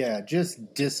 Yeah,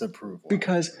 just disapproval.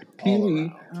 Because Pee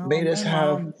Wee made us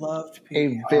have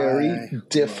a very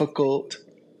difficult...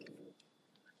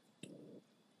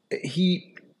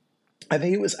 I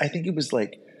think it was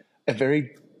like a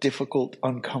very difficult,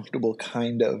 uncomfortable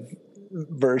kind of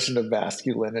version of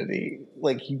masculinity.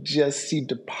 Like he just seemed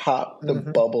to pop the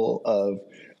bubble of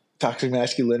toxic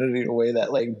masculinity in a way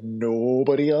that like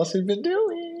nobody else had been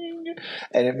doing.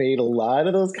 And it made a lot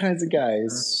of those kinds of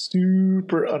guys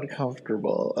super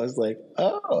uncomfortable. I was like,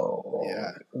 oh,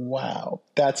 wow,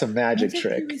 that's a magic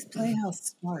trick. Pee Wee's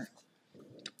Playhouse smart.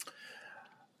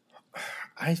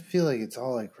 I feel like it's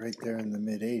all like right there in the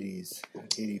mid 80s, like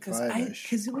 85-ish.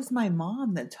 Because it was my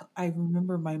mom that I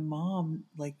remember my mom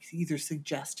like either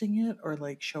suggesting it or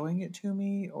like showing it to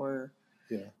me, or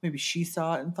maybe she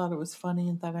saw it and thought it was funny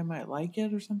and thought I might like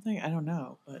it or something. I don't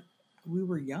know, but we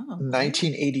were young.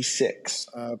 1986.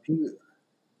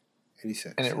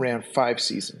 86. And it ran 5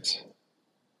 seasons.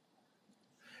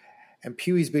 And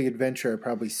Pee-wee's Big Adventure I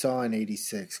probably saw in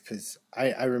 86 because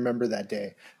I remember that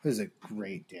day. It was a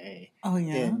great day. Oh,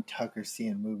 yeah? In Tucker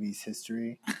Seeing Movies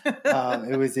history.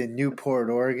 It was in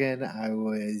Newport, Oregon. I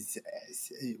was,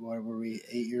 8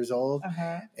 years old?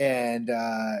 Uh-huh. And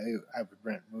I would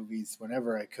rent movies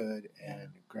whenever I could. And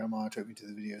Grandma took me to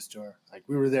the video store. Like,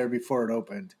 we were there before it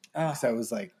opened. Because I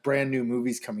was like, brand new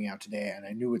movies coming out today. And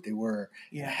I knew what they were.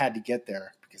 Yeah. And I had to get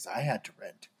there because I had to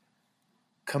rent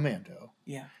Commando.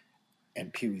 Yeah.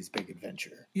 And Pee-wee's Big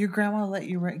Adventure. Your grandma let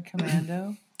you rent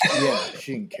Commando? Yeah,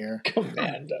 she didn't care.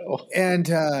 Commando. And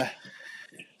I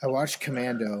watched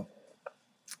Commando,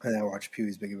 and I watched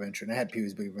Pee-wee's Big Adventure, and I had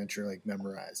Pee-wee's Big Adventure like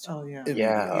memorized. Oh yeah,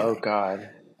 yeah. Oh god.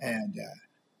 And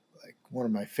like one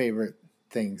of my favorite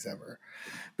things ever.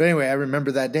 But anyway, I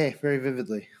remember that day very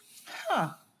vividly.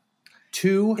 Huh?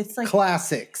 Two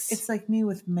classics. It's like me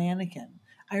with Mannequin.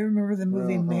 I remember the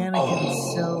movie Mannequin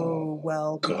so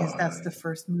well because that's the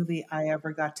first movie I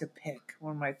ever got to pick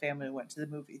when my family went to the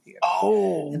movie theater.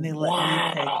 Oh, and they let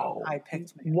me pick. I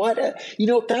picked Mannequin.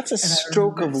 What that's a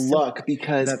stroke of luck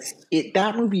because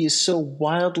that movie is so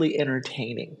wildly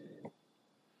entertaining.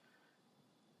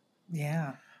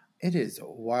 Yeah, it is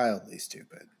wildly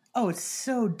stupid. Oh, it's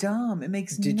so dumb. It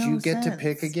makes no sense. Did you get to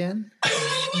pick again?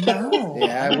 No.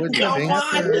 Yeah, I wouldn't think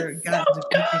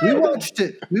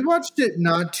so. We watched it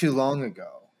not too long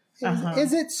ago.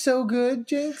 Is it so good,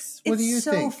 Jinx? What do you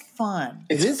think? It's so fun.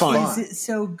 It is fun. Is it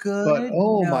so good? But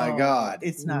my God.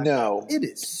 It's not. No. It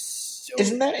is so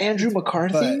Isn't that Andrew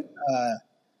McCarthy? But,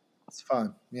 it's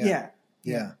fun. Yeah.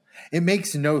 It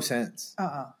makes no sense.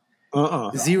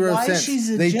 Zero Why sense. She's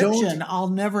Egyptian, I'll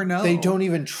never know. They don't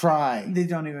even try.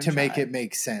 To make it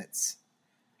make sense.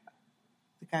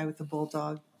 The guy with the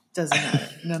bulldog doesn't matter.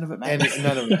 None of it matters. And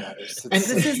none of it matters. And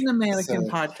this isn't a Mannequin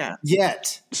podcast.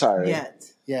 Yet. Sorry.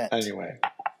 Yet. Anyway.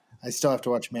 I still have to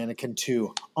watch Mannequin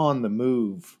 2 on the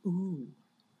move. Ooh.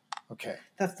 Okay.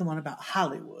 That's the one about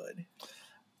Hollywood.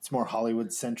 It's more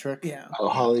Hollywood centric. Yeah. Oh,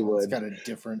 Hollywood. It's got a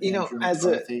different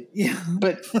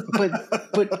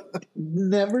but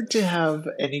never to have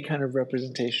any kind of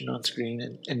representation on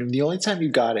screen. And the only time you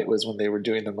got it was when they were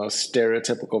doing the most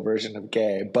stereotypical version of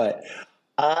gay. But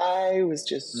I was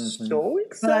just so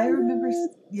excited. But I remember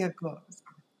go on.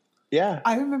 Yeah.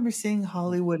 I remember seeing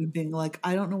Hollywood and being like,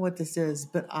 I don't know what this is,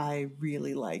 but I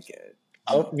really like it.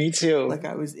 Oh, me too. Like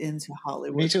I was into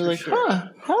Hollywood. Me too. Like,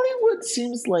 Hollywood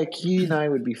seems like he and I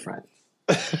would be friends.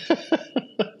 I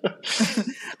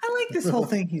like this whole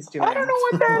thing he's doing. I don't know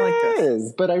what that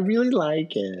is, but I really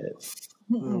like it.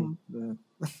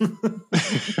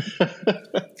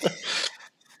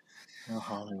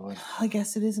 Hollywood. I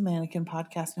guess it is a Mannequin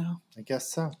podcast now. I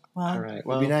guess so. Well, all right.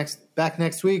 We'll be back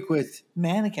next week with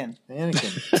Mannequin.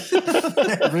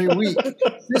 Every week.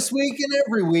 This week and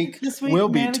every week. We'll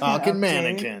be talking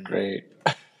Mannequin. Great.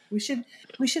 We should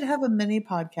have a mini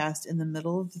podcast in the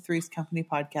middle of the Three's Company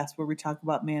podcast where we talk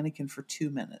about Mannequin for 2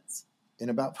 minutes. In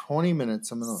about 20 minutes,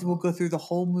 So we'll go through the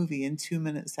whole movie in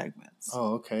 2-minute segments.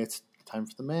 Oh, okay. It's time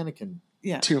for the Mannequin.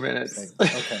 Yeah. 2 minutes. Segment.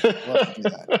 Okay. We'll have to do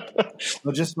that.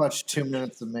 We'll just watch 2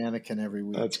 minutes of Mannequin every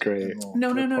week. That's great.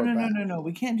 No.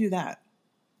 We can't do that.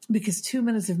 Because 2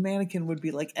 minutes of Mannequin would be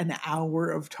like an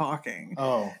hour of talking.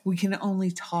 Oh. We can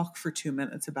only talk for 2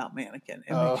 minutes about Mannequin.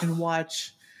 And we can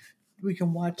watch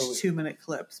 2-minute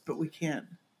clips, but we can't.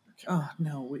 Okay. Oh,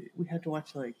 no. We have to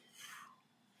watch like.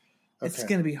 Okay. It's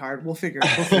going to be hard. We'll figure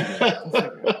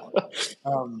it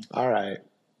out. All right.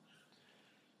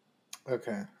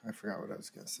 Okay. I forgot what I was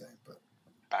going to say, but.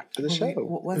 Back to the show.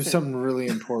 What was it? Something really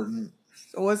important.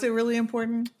 Was it really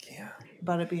important? Yeah.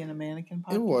 About it being a Mannequin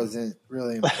podcast? It wasn't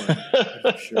really important.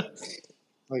 For sure.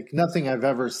 Like, nothing I've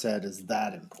ever said is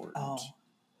that important. Oh.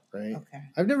 Right? Okay.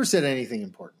 I've never said anything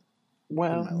important.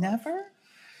 Well, never?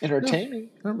 Entertaining.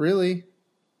 No, not really.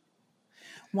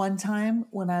 One time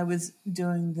when I was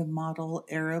doing the Model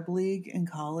Arab League in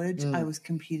college, I was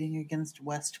competing against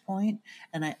West Point,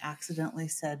 and I accidentally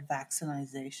said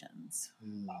vaccinizations.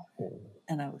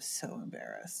 And I was so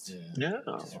embarrassed. Yeah.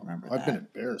 Just remember I've been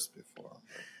embarrassed before.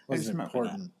 It wasn't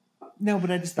important. That. No,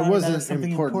 but I just thought it wasn't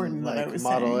something important like that I was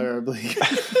Model saying. Arab League.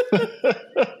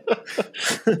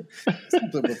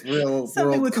 Something with real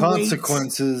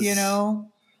consequences. Weight,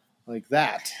 like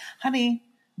that. Honey,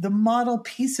 the model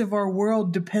piece of our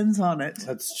world depends on it.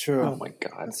 That's true. Oh my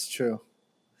God. That's true.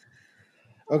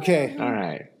 Okay. All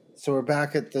right. So we're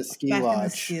back at the ski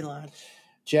lodge.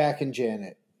 Jack and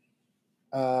Janet.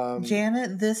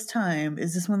 Janet, this time,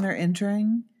 is this when they're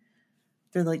entering?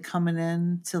 They're like coming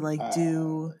in to like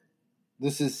do.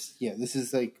 This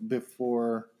is like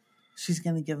before She's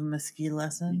going to give him a ski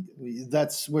lesson.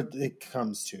 That's what it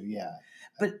comes to, yeah.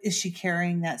 But is she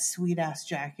carrying that sweet ass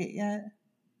jacket yet?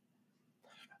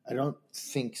 I don't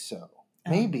think so.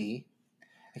 Maybe.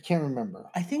 I can't remember.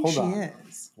 I think she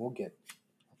is. I'll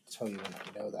tell you when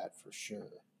I know that for sure.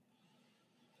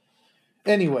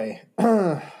 Anyway,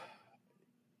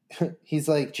 he's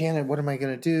like, Janet, what am I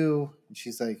going to do? And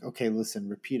she's like, okay, listen,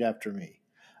 repeat after me.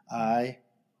 I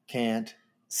can't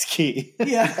ski.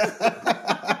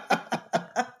 Yeah.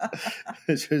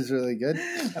 Which was really good.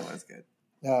 That was good.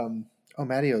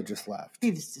 Matteo just left.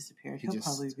 He just disappeared. He'll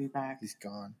probably be back. He's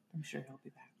gone. I'm sure he'll be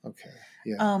back. Okay.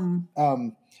 Yeah.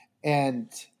 And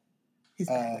he's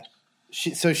back.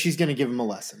 So she's going to give him a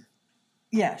lesson.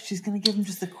 Yeah, she's going to give him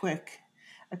just a quick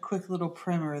little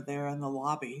primer there in the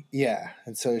lobby. Yeah,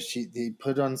 and so they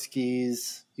put on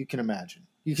skis. You can imagine.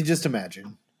 You can just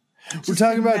imagine. We're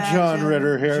talking about John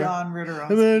Ritter here. John Ritter.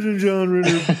 Imagine John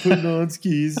Ritter putting on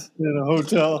skis in a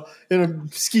hotel, in a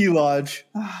ski lodge.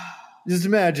 Just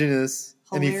imagine this.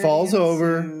 And he falls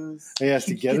over. He has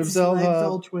to get himself up.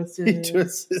 All twisted. He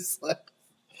twists his leg.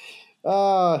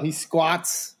 He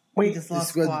squats. Wait,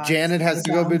 Janet has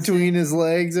to go between his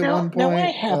legs at one point. Now,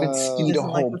 I haven't skied a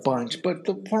whole bunch, but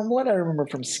from what I remember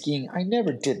from skiing, I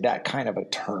never did that kind of a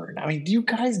turn. I mean, do you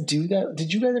guys do that?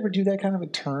 Did you guys ever do that kind of a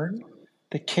turn?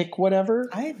 The kick, whatever?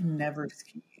 I've never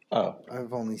skied. Oh.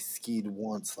 I've only skied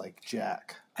once, like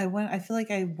Jack. I feel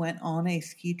like I went on a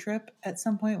ski trip at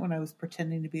some point when I was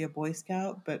pretending to be a Boy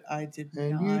Scout, but I did not.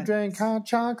 And you drank hot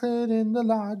chocolate in the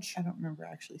lodge. I don't remember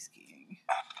actually skiing.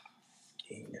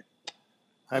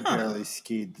 I barely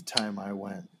skied the time I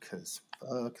went because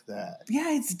fuck that.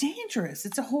 Yeah, it's dangerous.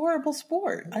 It's a horrible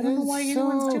sport. I don't know why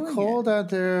anyone's doing it. It's cold out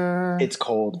there. It's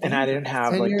cold, and I didn't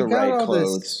have the right all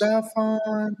clothes. This stuff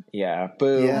on. Yeah,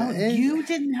 boo. Yeah, you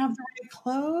didn't have the right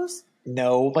clothes?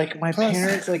 No, like my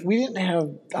parents, like we didn't have.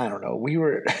 I don't know. We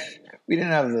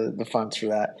didn't have the funds for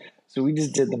that. So we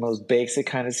just did the most basic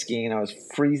kind of skiing. I was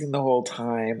freezing the whole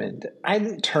time, and I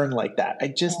didn't turn like that.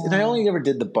 And I only ever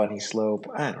did the bunny slope.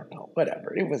 I don't know,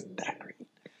 whatever. It wasn't that great.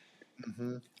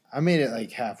 Mm-hmm. I made it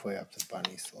like halfway up the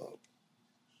bunny slope.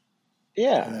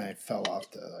 Yeah, and then I fell off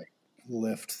the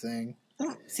lift thing.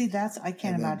 See, I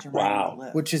can't imagine. Wow,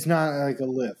 lift. Which is not like a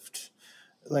lift,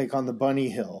 like on the bunny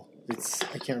hill.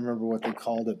 I can't remember what they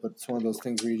called it, but it's one of those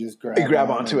things where you just grab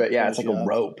onto it. Yeah, it's like a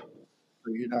rope.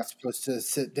 You're not supposed to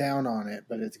sit down on it,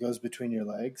 but it goes between your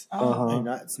legs.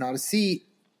 It's not a seat,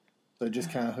 so it just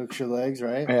kind of hooks your legs,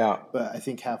 right? Yeah. But I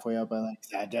think halfway up, I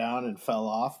sat down and fell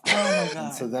off. Oh my god!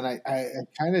 And so then I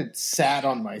kind of sat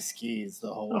on my skis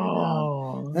the whole way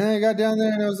down. And then I got down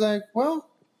there and I was like, well,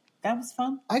 that was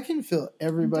fun. I can feel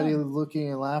everybody looking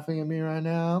and laughing at me right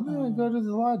now. I'm gonna go to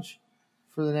the lodge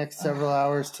for the next several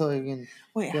hours till I can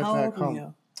get back home. Were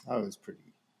you? I was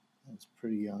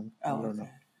pretty young. I don't know.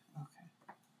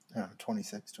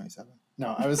 26, 27.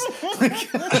 No, I was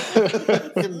like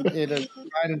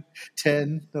 9,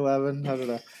 10, 11, I don't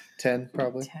know. 10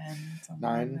 probably. 10,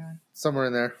 9, somewhere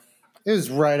in there. It was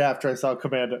right after I saw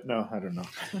Commando. No, I don't know.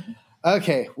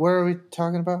 Okay, where are we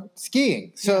talking about?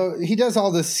 Skiing. So he does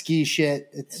all this ski shit.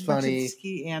 It's funny.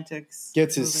 Ski antics.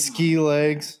 Gets his ski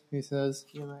legs, he says.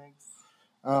 Ski legs.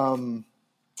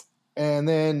 And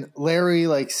then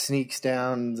Larry sneaks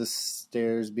down the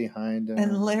stairs behind him.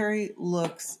 And Larry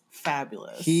looks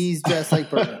fabulous. He's dressed like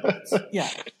Burt Reynolds. Yeah.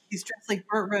 He's dressed like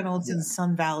Burt Reynolds in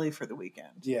Sun Valley for the weekend.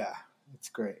 Yeah. It's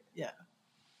great. Yeah.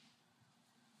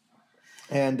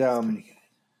 And and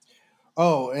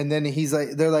then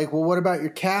they're like, well, what about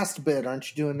your cast bit?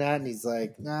 Aren't you doing that? And he's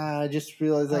like, nah, I just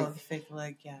realized the fake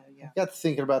leg, yeah. I got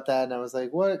thinking about that, and I was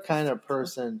like, what kind of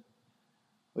person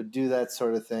would do that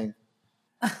sort of thing?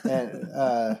 And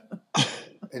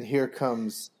and here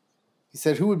comes, he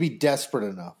said, who would be desperate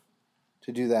enough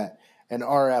to do that? And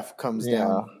RF comes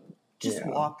down. Just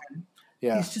walking.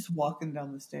 Yeah. He's just walking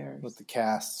down the stairs. With the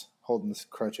cast, holding the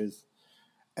crutches.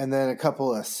 And then a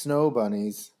couple of snow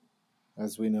bunnies,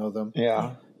 as we know them,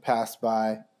 pass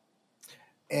by.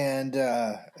 And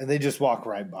they just walk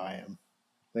right by him.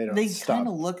 They don't stop. They kind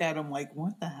of look at him like,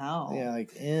 what the hell? Yeah,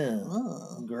 like,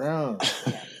 ew, gross.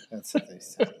 That's what they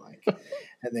sound like.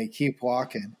 And they keep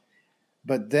walking.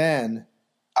 But then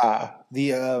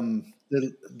the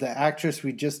actress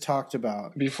we just talked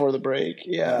about before the break,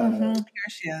 here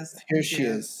she is. Here she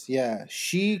is. Yeah,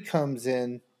 she comes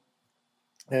in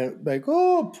and like,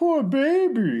 oh, poor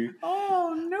baby.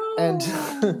 Oh no. And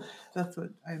that's what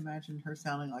I imagined her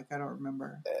sounding like. I don't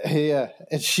remember. Yeah,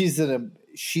 and she's a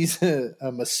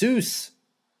masseuse,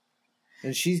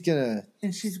 and she's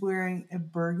wearing a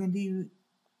burgundy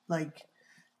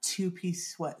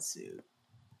 2-piece sweatsuit.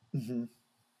 Mm-hmm.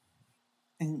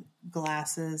 and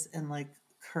glasses and like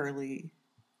curly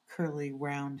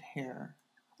round hair.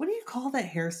 What do you call that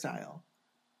hairstyle?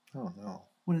 I don't know.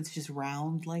 When it's just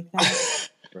round like that?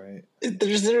 Right.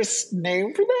 Is there a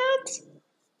name for that?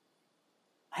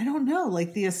 I don't know.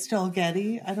 Like the Estelle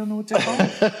Getty. I don't know what to call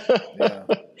it. Yeah.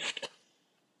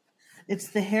 It's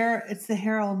the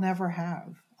hair I'll never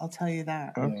have. I'll tell you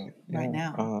that right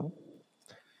now.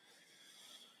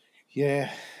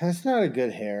 Yeah, that's not a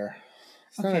good hair.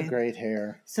 It's not a great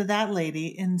hair. So that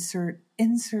lady,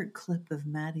 insert clip of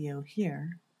Matteo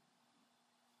here.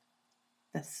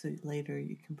 That's so later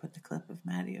you can put the clip of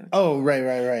Matteo. Oh,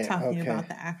 right. Talking about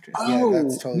the actress. Oh, yeah,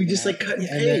 that's totally we just like cut and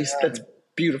paste. That's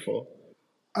beautiful.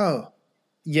 Oh,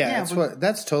 yeah,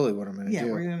 that's totally what I'm going to do.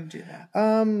 Yeah, we're going to do that.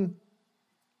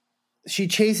 She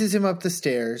chases him up the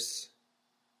stairs,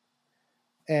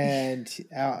 and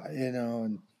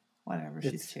and whatever,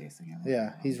 she's chasing him.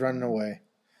 Yeah, he's running away.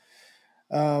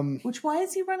 Which, why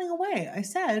is he running away? I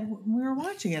said when we were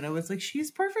watching it, I was like, she's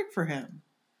perfect for him.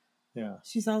 Yeah,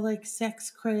 she's all like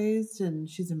sex crazed, and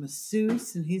she's a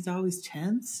masseuse, and he's always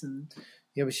tense. And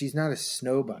yeah, but she's not a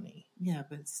snow bunny. Yeah,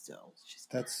 but still, she's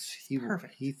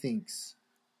perfect. He thinks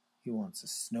he wants a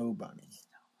snow bunny.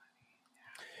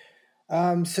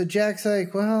 So Jack's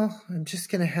like, well, I'm just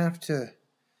gonna have to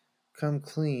come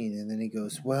clean, and then he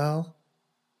goes, well,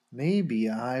 maybe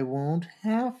I won't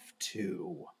have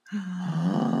to.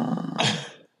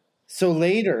 So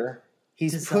later.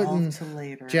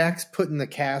 Jack's putting the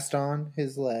cast on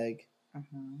his leg,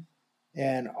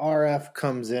 and RF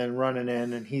comes in, running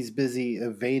in, and he's busy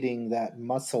evading that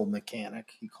muscle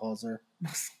mechanic, he calls her.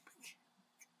 Muscle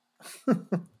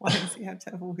mechanic. Why does he have to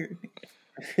have a weird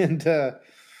name?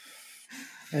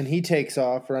 And he takes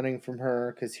off running from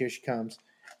her because here she comes.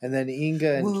 And then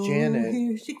Inga and Janet.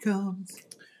 Here she comes.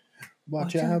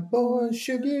 Watch out, boys,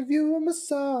 she'll give you a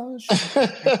massage.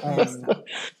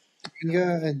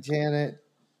 Inga and Janet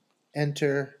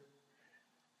enter,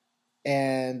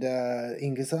 and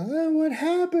Inga's like, oh, what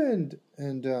happened?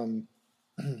 And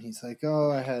he's like,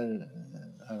 oh, I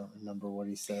don't remember what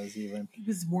he says even. He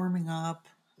was warming up.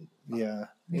 Yeah,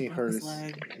 he hurt his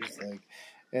leg.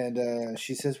 And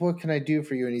she says, what can I do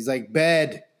for you? And he's like,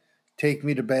 bed. Take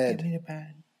me to bed. Get me to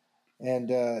bed. And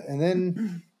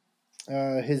then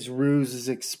his ruse is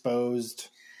exposed.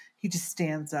 He just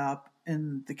stands up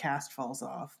and the cast falls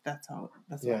off. That's what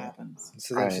happens.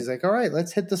 So then she's like, all right,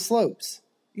 let's hit the slopes.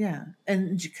 Yeah.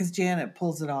 And because Janet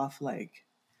pulls it off like,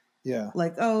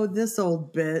 like, oh, this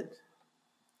old bit.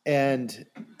 And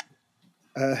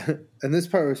this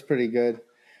part was pretty good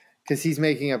because he's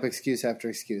making up excuse after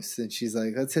excuse. And she's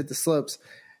like, let's hit the slopes.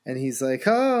 And he's like,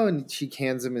 oh, and she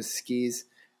hands him his skis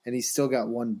and he's still got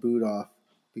one boot off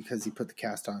because he put the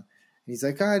cast on. And he's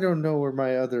like, I don't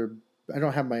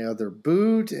have my other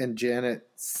boot. And Janet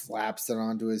slaps it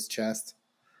onto his chest.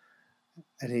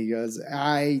 And he goes,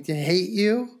 I hate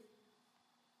you.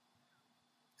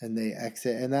 And they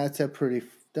exit. And that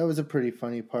was a pretty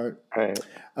funny part. Right.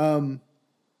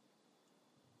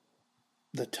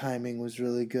 The timing was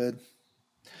really good.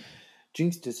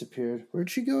 Jinx disappeared. Where'd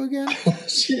she go again?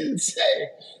 She didn't say.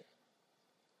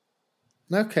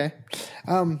 Okay.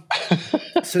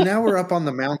 So now we're up on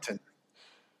the mountain.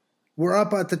 We're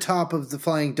up at the top of the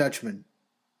Flying Dutchman.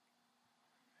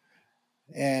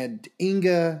 And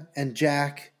Inga and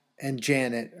Jack and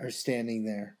Janet are standing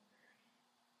there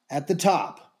at the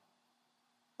top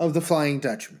of the Flying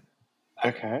Dutchman.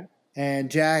 Okay.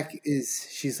 And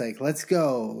she's like, let's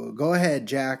go. Go ahead,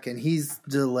 Jack. And he's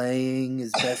delaying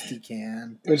as best he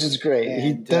can. Which is great. And,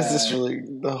 he does this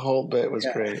the whole bit was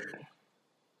great.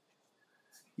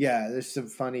 Yeah, there's some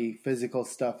funny physical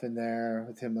stuff in there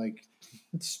with him like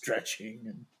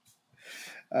stretching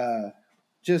and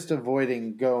just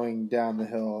avoiding going down the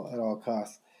hill at all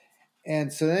costs.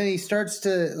 And so then he starts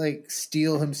to like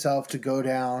steel himself to go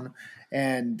down,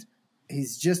 and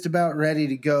he's just about ready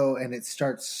to go, and it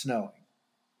starts snowing.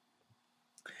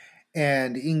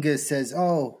 And Inga says,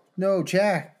 oh, no,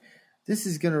 Jack, this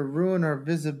is going to ruin our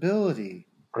visibility.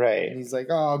 Right. And he's like,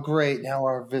 oh, great, now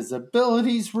our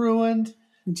visibility's ruined.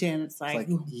 And Janet's like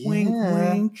wink,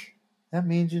 wink. That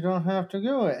means you don't have to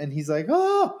go. And he's like,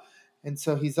 oh. And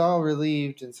so he's all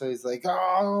relieved. And so he's like,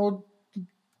 oh,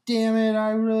 damn it,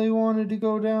 I really wanted to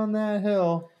go down that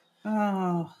hill.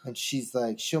 Oh. And she's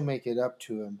like, she'll make it up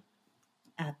to him.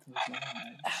 At the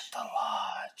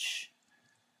lodge.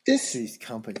 Three's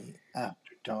Company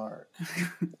after dark.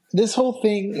 This whole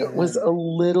thing was a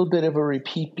little bit of a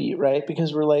repeat beat, right?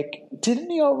 Because we're like, didn't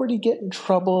he already get in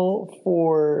trouble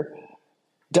for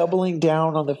doubling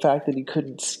down on the fact that he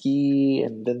couldn't ski,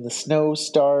 and then the snow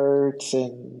starts,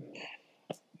 and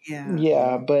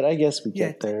Yeah, but I guess we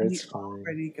get there. It's fine.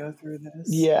 Already go through this.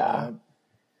 Yeah.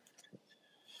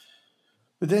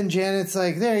 But then Janet's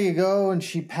like, there you go. And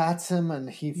she pats him and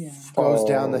he goes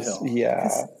down the hill. Yeah.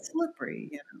 It's slippery,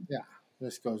 you know. Yeah.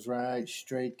 This goes right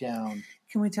straight down.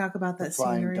 Can we talk about that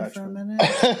scenery for a minute?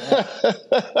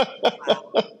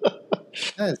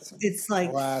 It's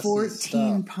like 14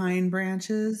 stuff. Pine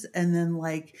branches, and then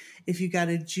like if you got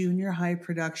a junior high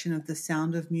production of The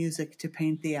Sound of Music to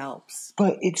paint the Alps.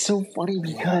 But it's so funny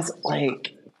because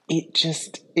like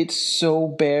it's so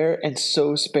bare and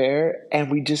so spare, and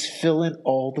we just fill in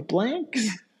all the blanks.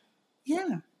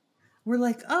 Yeah. We're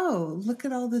like, oh, look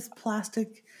at all this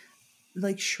plastic,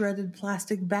 like shredded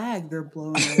plastic bag they're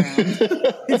blowing around.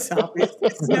 It's obvious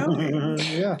it's snowing.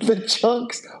 Yeah. The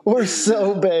chunks were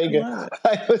so big. Wow.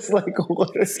 I was like,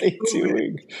 what are they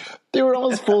doing? They were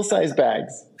almost full-size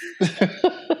bags.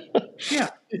 Yeah.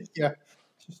 Yeah.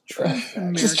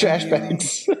 Just trash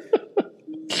bags.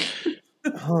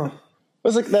 Huh. I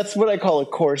was like, that's what I call a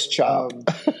coarse chop.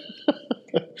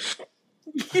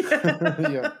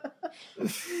 Yeah.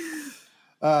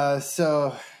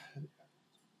 So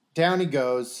down he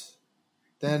goes.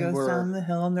 Then he goes down the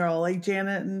hill, and they're all like,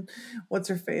 Janet and what's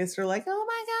her face are like, oh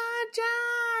my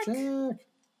God, Jack.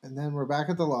 And then we're back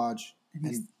at the lodge,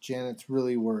 and Janet's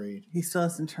really worried. He still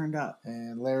hasn't turned up.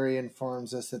 And Larry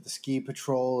informs us that the ski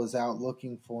patrol is out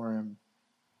looking for him.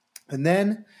 And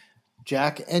then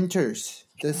Jack enters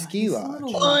the ski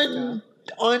lodge.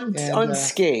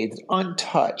 Unscathed,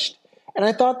 untouched. And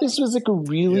I thought this was like a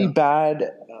really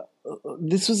bad...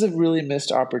 this was a really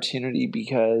missed opportunity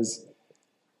because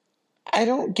I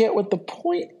don't get what the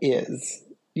point is.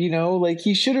 You know, like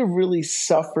he should have really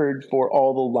suffered for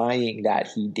all the lying that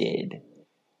he did.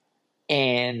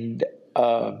 And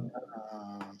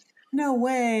no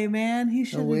way, man. He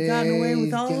should have gotten away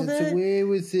with all of it. Gets away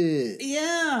with it.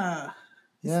 Yeah.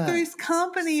 It's Three's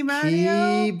Company,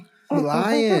 Mario. Keep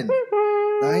lying.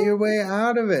 Lie your way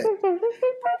out of it.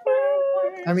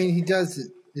 I mean, he does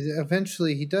it.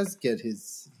 Eventually, he does get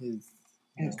his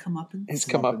comeuppance. His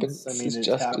comeuppance. I mean, it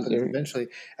happens eventually.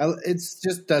 It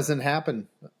just doesn't happen.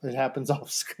 It happens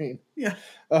off screen. Yeah.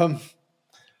 But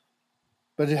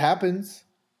it happens.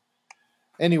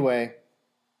 Anyway,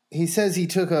 he says he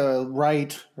took a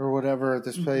right or whatever at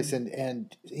this place,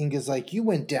 and Inga's like, "You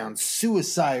went down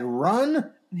Suicide Run?"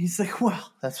 And he's like,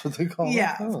 "Well, that's what they call it."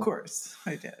 Yeah, of course,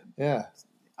 I did. Yeah,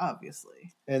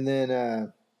 obviously. And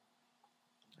then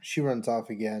she runs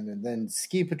off again, and then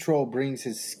Ski Patrol brings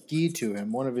his ski to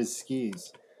him, one of his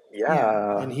skis.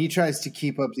 Yeah. And he tries to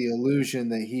keep up the illusion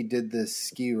that he did this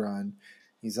ski run.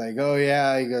 He's like, oh,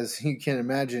 yeah. He goes, you can't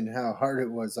imagine how hard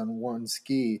it was on one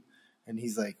ski. And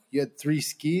he's like, you had 3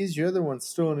 skis? Your other one's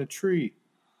still in a tree.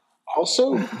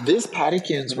 Also, this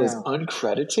Paddykins was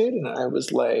uncredited, and I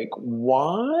was like,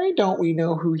 why don't we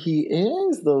know who he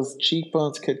is? Those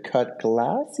cheekbones could cut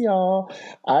glass, y'all.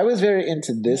 I was very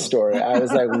into this story. I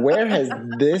was like, where has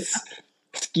this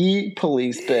ski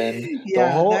police been the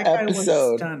whole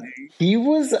episode? He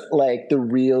was like the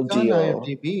real deal. On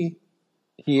IMDb.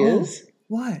 He is?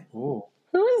 What? Oh.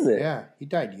 Who is it? Yeah, he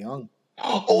died young.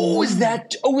 Oh, is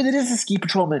that? Oh, it is a ski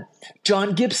patrolman.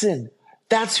 John Gibson.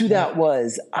 That's who that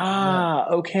was. Ah,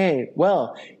 okay.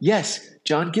 Well, yes,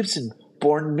 John Gibson,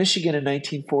 born in Michigan in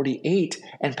 1948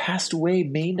 and passed away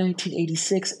May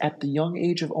 1986 at the young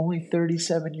age of only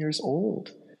 37 years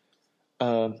old.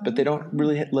 But they don't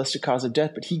really list a cause of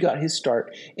death. But he got his start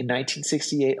in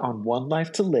 1968 on One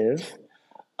Life to Live.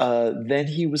 Then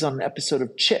he was on an episode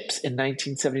of Chips in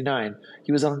 1979.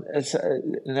 He was on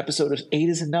an episode of 8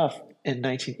 is Enough in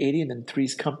 1980, and then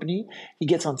Three's Company. He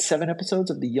gets on 7 episodes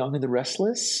of The Young and the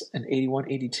Restless in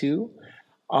 81-82.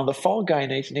 On The Fall Guy in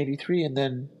 1983, and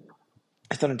then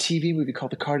it's on a TV movie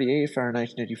called The Cartier Affair in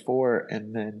 1984,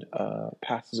 and then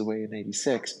passes away in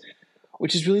 86,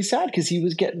 which is really sad because he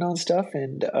was getting on stuff,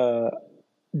 and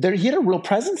he had a real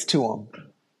presence to him.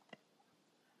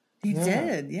 He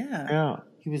did, yeah. Yeah.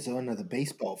 He was one of the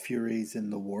baseball Furies in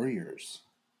the Warriors.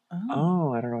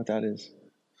 Oh, I don't know what that is.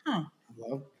 Huh.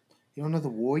 You don't know the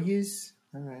Warriors?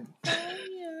 All right.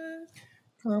 Warriors.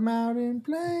 Come out and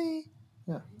play.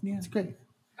 Yeah, it's great.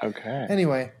 Okay.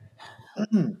 Anyway.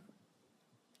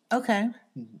 Okay.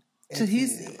 So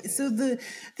the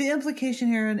implication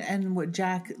here and what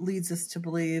Jack leads us to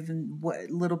believe and what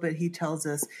little bit he tells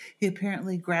us, he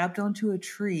apparently grabbed onto a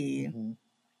tree,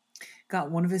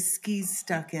 got one of his skis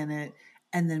stuck in it,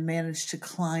 and then managed to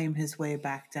climb his way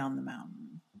back down the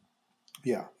mountain.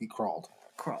 Yeah, he crawled.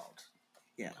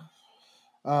 Yeah.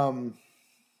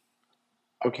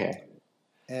 Okay.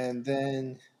 And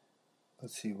then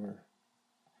let's see where.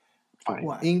 Fine.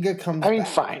 What? Inga comes back.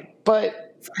 Fine.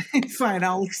 But Fine,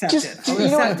 I'll accept it. I'll You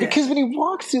know what? accept it. Because when he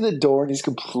walks through the door and he's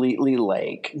completely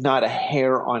like, not a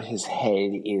hair on his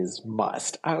head is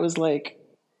mussed. I was like,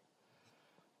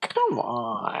 come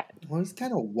on. Well, he's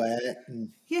kind of wet.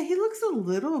 And, Yeah, he looks a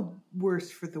little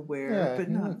worse for the wear, Yeah, but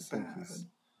he not looks like bad. he's-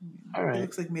 All right. It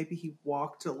looks like maybe he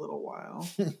walked a little while.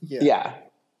 Yeah.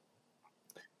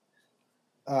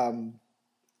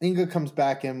 Inga comes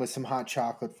back in with some hot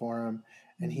chocolate for him,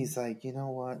 and he's like, you know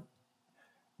what?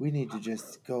 We need to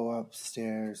just go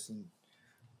upstairs and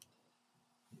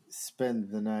spend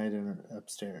the night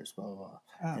upstairs, blah, blah, blah.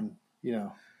 Oh. And, you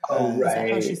know. Oh, Is that how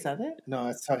right. she said it? No,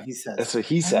 that's how he says That's it. what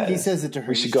he said. He says it to her.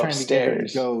 We He's should go trying to get her to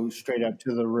upstairs. go straight up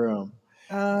to the room.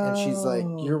 Oh. And she's like,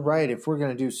 you're right. If we're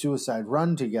going to do suicide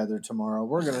run together tomorrow,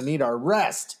 we're going to need our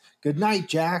rest. Good night,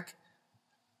 Jack.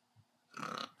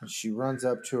 And she runs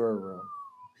up to her room.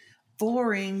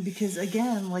 Boring because,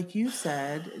 again, like you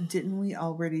said, didn't we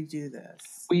already do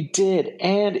this? We did,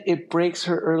 and it breaks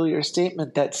her earlier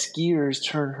statement that skiers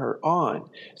turn her on.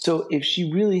 So if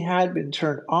she really had been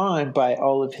turned on by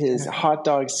all of his hot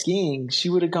dog skiing, she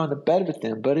would have gone to bed with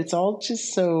him. But it's all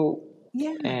just so...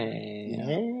 Yeah. No,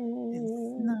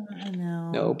 I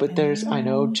know. No, but I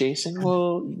know Jason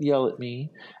will yell at me.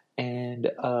 And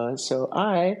so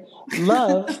I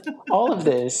love all of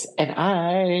this, and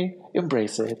I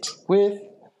embrace it with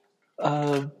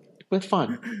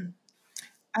fun.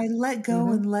 I let go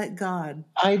and let God.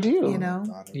 I do. You know?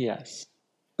 Yes.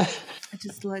 I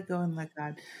just let go and let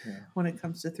God when it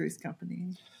comes to Three's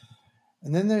Company.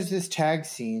 And then there's this tag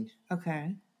scene.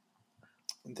 Okay.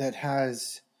 That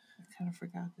has... I kind of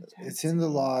forgot the tag It's in the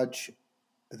lodge.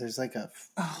 There's like a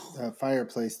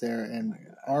fireplace there, and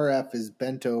RF is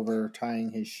bent over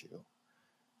tying his shoe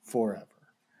forever.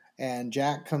 And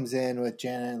Jack comes in with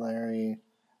Janet and Larry,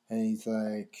 and he's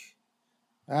like,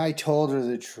 I told her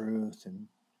the truth, and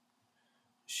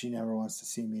she never wants to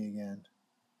see me again.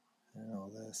 And all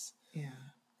this. Yeah.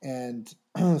 And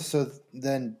so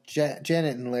then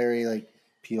Janet and Larry like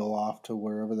peel off to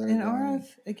wherever they're and going. RF,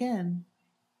 again,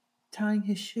 tying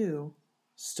his shoe.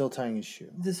 Still tying his shoe.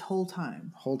 This whole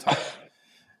time.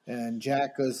 And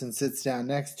Jack goes and sits down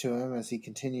next to him as he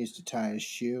continues to tie his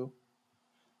shoe.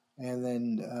 And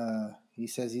then he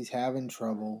says he's having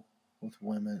trouble with a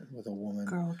woman.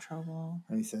 Girl trouble.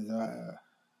 And he says,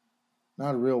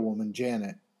 not a real woman,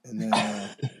 Janet. And then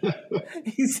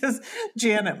he says,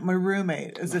 Janet, my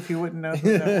roommate, as if he wouldn't know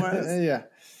who that was. Yeah.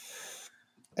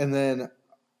 And then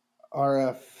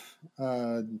RF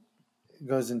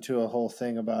goes into a whole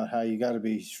thing about how you got to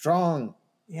be strong.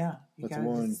 Yeah. With a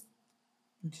woman.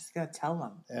 You just got to tell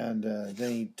him. And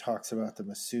then he talks about the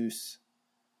masseuse.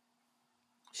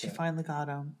 She finally got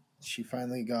him.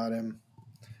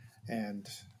 And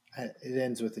it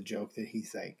ends with a joke that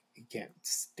he's like, he can't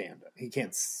stand up. He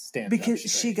can't stand because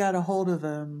up. she got a hold of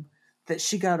him.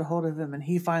 And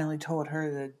he finally told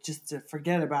her that just to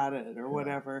forget about it or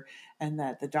whatever, and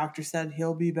that the doctor said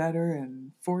he'll be better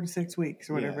in 4 to 6 weeks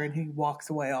or whatever, and he walks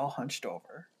away all hunched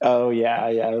over. Oh yeah,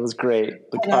 it was great.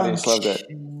 The audience loved it.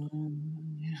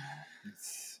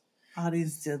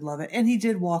 Audience did love it, and he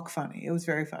did walk funny. It was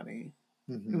very funny.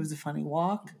 Mm-hmm. It was a funny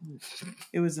walk.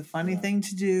 It was a funny thing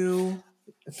to do.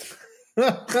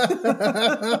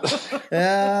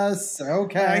 Yes,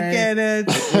 okay. I get it.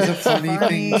 It was a funny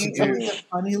thing to do. It was a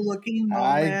funny looking moment.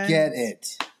 I get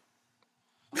it.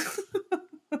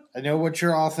 I know what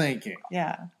you're all thinking.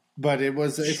 Yeah. But it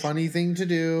was a funny thing to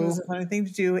do. It was a funny thing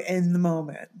to do in the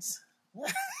moment.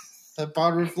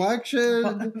 Upon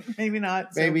reflection. Maybe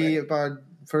not. Maybe upon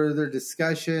further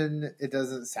discussion, it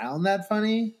doesn't sound that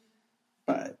funny.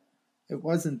 But it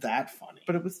wasn't that funny.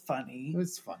 But it was funny. It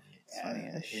was funny.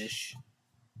 Funny-ish.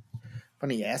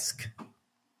 Funny-esque.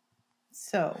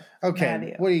 So, okay,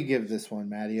 Matteo. What do you give this one,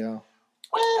 Matteo?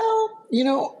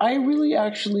 Well, I really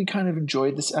actually kind of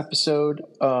enjoyed this episode.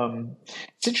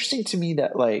 It's interesting to me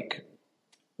that like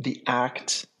the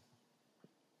act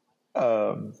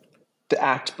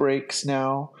breaks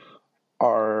now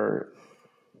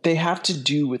they have to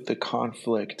do with the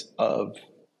conflict of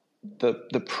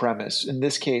the premise. In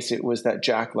this case, it was that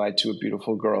Jack lied to a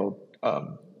beautiful girl,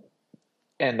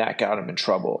 and that got him in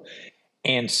trouble.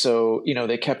 And so,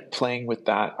 they kept playing with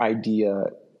that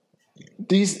idea.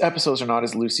 These episodes are not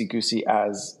as loosey-goosey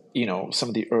as, some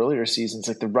of the earlier seasons.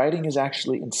 Like the writing is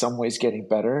actually in some ways getting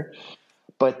better.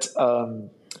 But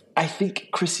I think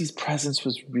Chrissy's presence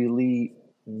was really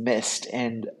missed.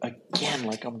 And again,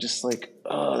 like I'm just like,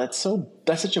 oh, that's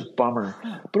such a bummer.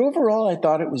 But overall, I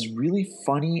thought it was really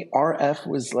funny. RF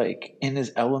was like in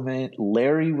his element.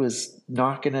 Larry was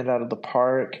knocking it out of the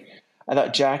park. I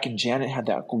thought Jack and Janet had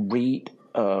that great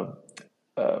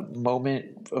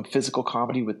moment of physical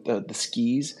comedy with the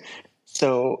skis.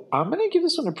 So I'm going to give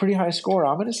this one a pretty high score.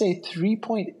 I'm going to say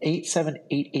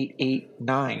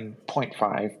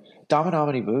 3.878889.5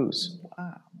 Dominomini Booze.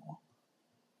 Wow.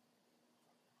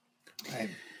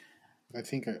 I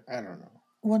think I don't know.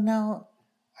 Well, now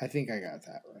I think I got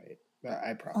that right. But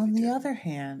I probably on the didn't. other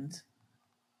hand,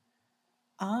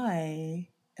 I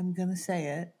am going to say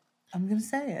it. I'm going to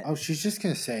say it. Oh, she's just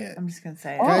going to say it. I'm just going to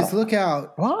say it. Guys, look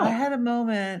out. I had a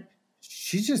moment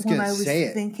She's just going to say it. when I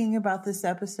was thinking about this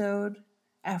episode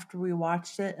after we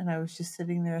watched it, and I was just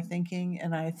sitting there thinking,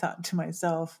 and I thought to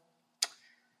myself,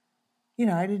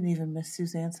 I didn't even miss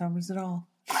Suzanne Summers at all.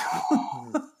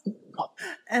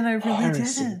 And I really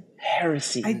didn't.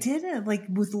 Heresy. I didn't. Like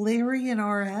with Larry and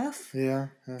RF. Yeah.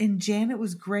 And Janet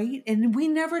was great. And we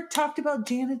never talked about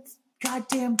Janet's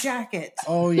goddamn jacket.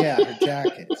 Oh, yeah, her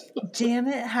jacket.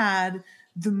 Janet had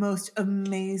the most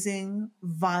amazing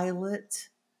violet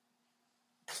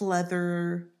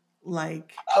pleather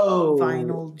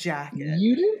vinyl jacket.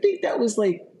 You didn't think that was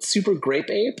like super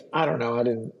grape ape? I don't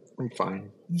know. I'm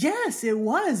fine. Yes, it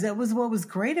was. That was what was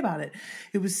great about it.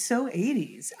 It was so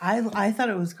 80s. I thought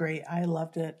it was great. I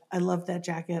loved it. I loved that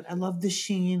jacket. I loved the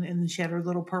sheen, and she had her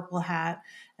little purple hat.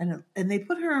 And they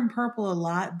put her in purple a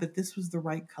lot, but this was the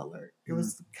right color. It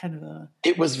was kind of a...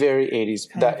 It was very 80s.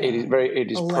 That 80s, very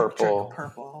 80s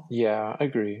purple. Yeah, I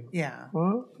agree. Yeah.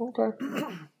 Okay.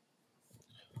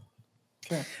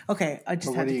 Okay, I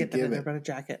just had to get that in there about a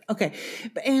jacket. Okay,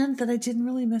 and that I didn't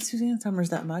really miss Suzanne Summers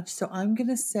that much, so I'm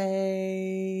gonna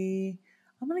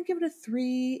give it a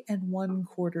 3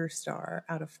 1/4 star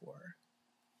out of 4.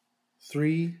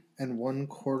 3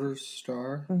 1/4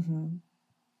 star. Mm-hmm.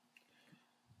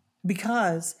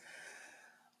 Because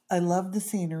I loved the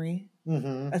scenery.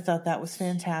 Mm-hmm. I thought that was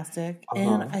fantastic,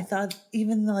 and I thought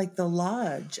even the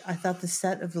lodge. I thought the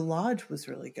set of the lodge was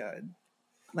really good.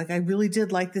 Like, I really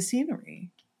did like the scenery.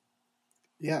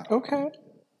 Yeah. Okay.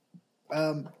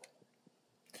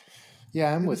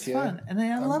 Yeah, I'm with you. Fun. And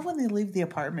I love when they leave the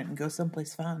apartment and go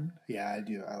someplace fun. Yeah, I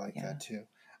do. I like that too.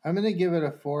 I'm going to give it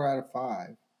a 4 out of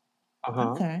 5.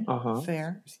 Okay.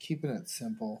 Fair. Just keeping it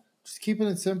simple. Keeping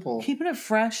it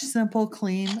fresh, simple,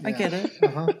 clean. Yeah. I get it.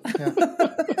 Yeah.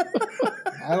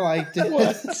 I liked it.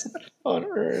 What on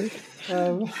earth? I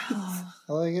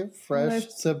like it fresh,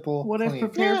 simple, what clean. I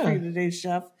prepared for you today,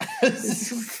 Chef.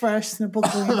 It's fresh, simple,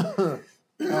 clean.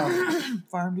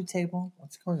 Farm to table.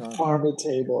 What's going on? Farm to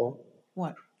table.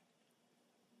 What?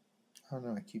 I don't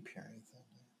know. I keep hearing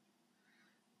something.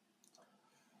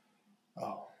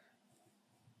 Oh.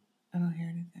 I don't hear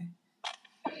anything.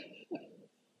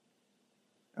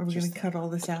 Are we going to cut all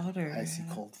this out? Or icy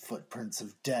cold footprints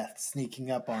of death sneaking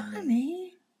up on me.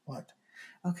 Honey. What?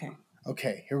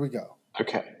 Okay, here we go.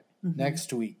 Okay. Mm-hmm.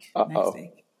 Next week.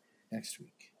 Next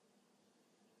week.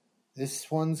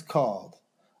 This one's called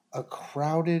A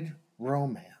Crowded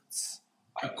Romance.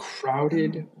 A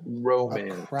Crowded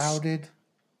Romance. A Crowded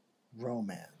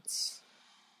Romance.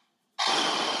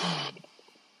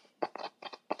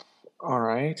 All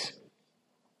right.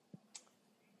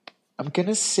 I'm going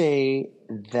to say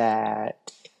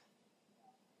that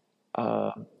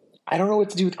I don't know what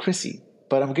to do with Chrissy,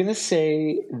 but I'm going to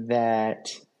say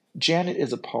that Janet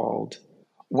is appalled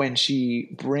when she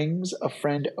brings a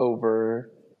friend over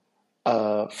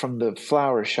from the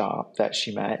flower shop that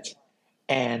she met,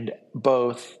 and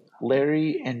both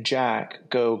Larry and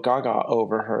Jack go gaga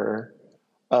over her,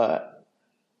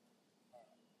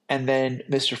 and then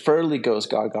Mr. Furley goes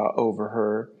gaga over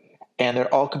her, and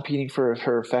they're all competing for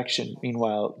her affection.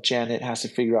 Meanwhile, Janet has to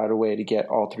figure out a way to get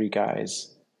all three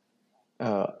guys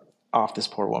off this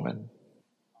poor woman.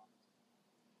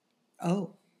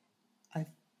 Oh,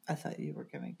 I thought you were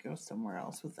going to go somewhere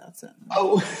else with that sentence.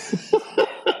 Oh,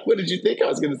 what did you think I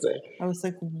was going to say? I was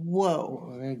like, whoa.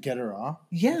 We're going to get her off?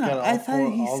 Yeah, I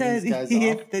thought he said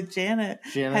that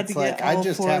Janet's had to get all I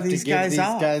just four have of to these give guys these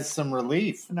off. guys some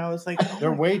relief. And I was like,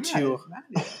 they're way too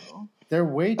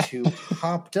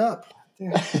hopped up.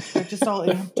 They're just all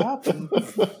amped up. And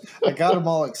I got them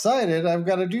all excited. I've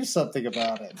got to do something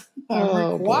about it.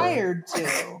 I'm required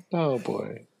to. Oh,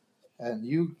 boy. And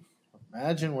you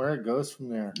imagine where it goes from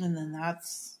there. And then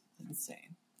that's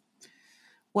insane.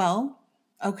 Well,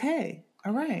 okay.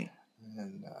 All right.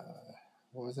 And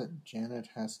what was it? Janet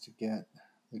has to get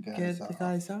the guys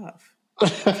off.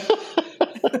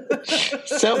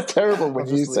 Sounds terrible when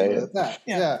you say it.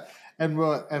 Yeah. And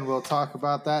we'll talk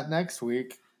about that next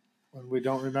week when we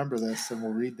don't remember this, and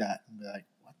we'll read that and be like,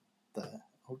 what the?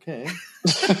 Okay.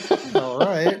 All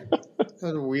right. That's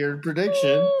a weird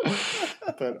prediction.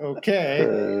 but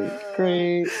okay.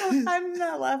 Great. I'm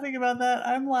not laughing about that.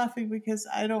 I'm laughing because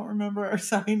I don't remember our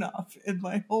sign off, and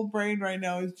my whole brain right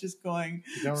now is just going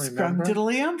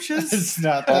scrum-diddly-umptious. It's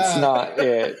not That's that. not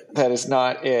it. That is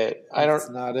not it.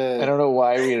 That's not it. I don't know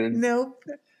why we didn't. Nope.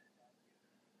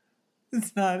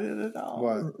 It's not it at all.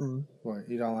 What? Mm-mm. What?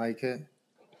 You don't like it?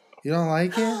 You don't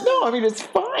like it? No, I mean it's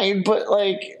fine, but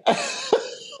like,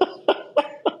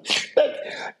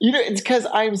 it's because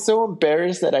I'm so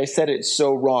embarrassed that I said it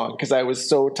so wrong because I was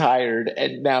so tired,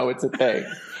 and now it's a thing.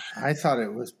 I thought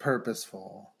it was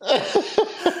purposeful. I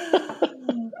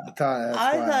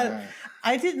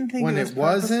didn't think when it was it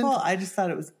wasn't, purposeful. I just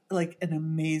thought it was like an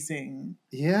amazing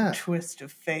twist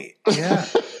of fate. Yeah.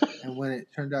 And when it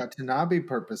turned out to not be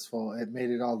purposeful, it made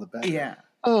it all the better. Yeah.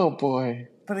 Oh boy.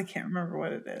 But I can't remember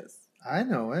what it is. I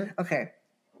know it. Okay.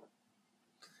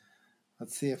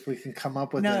 Let's see if we can come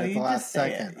up with it at the last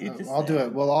second. I'll do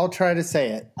it. Well, I'll try to say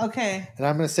it. Okay. And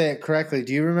I'm going to say it correctly.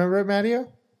 Do you remember it,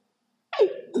 Matteo?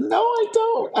 No, I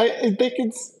don't. I think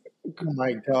it's... Oh,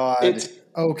 my God.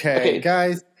 Okay,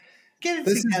 guys.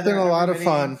 This has been a lot of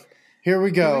fun. Here we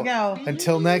go.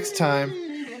 Until next time.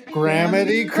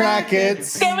 Grammity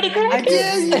Crackets. Grammity Crackets.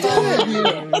 I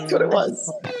did. That's what it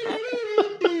was.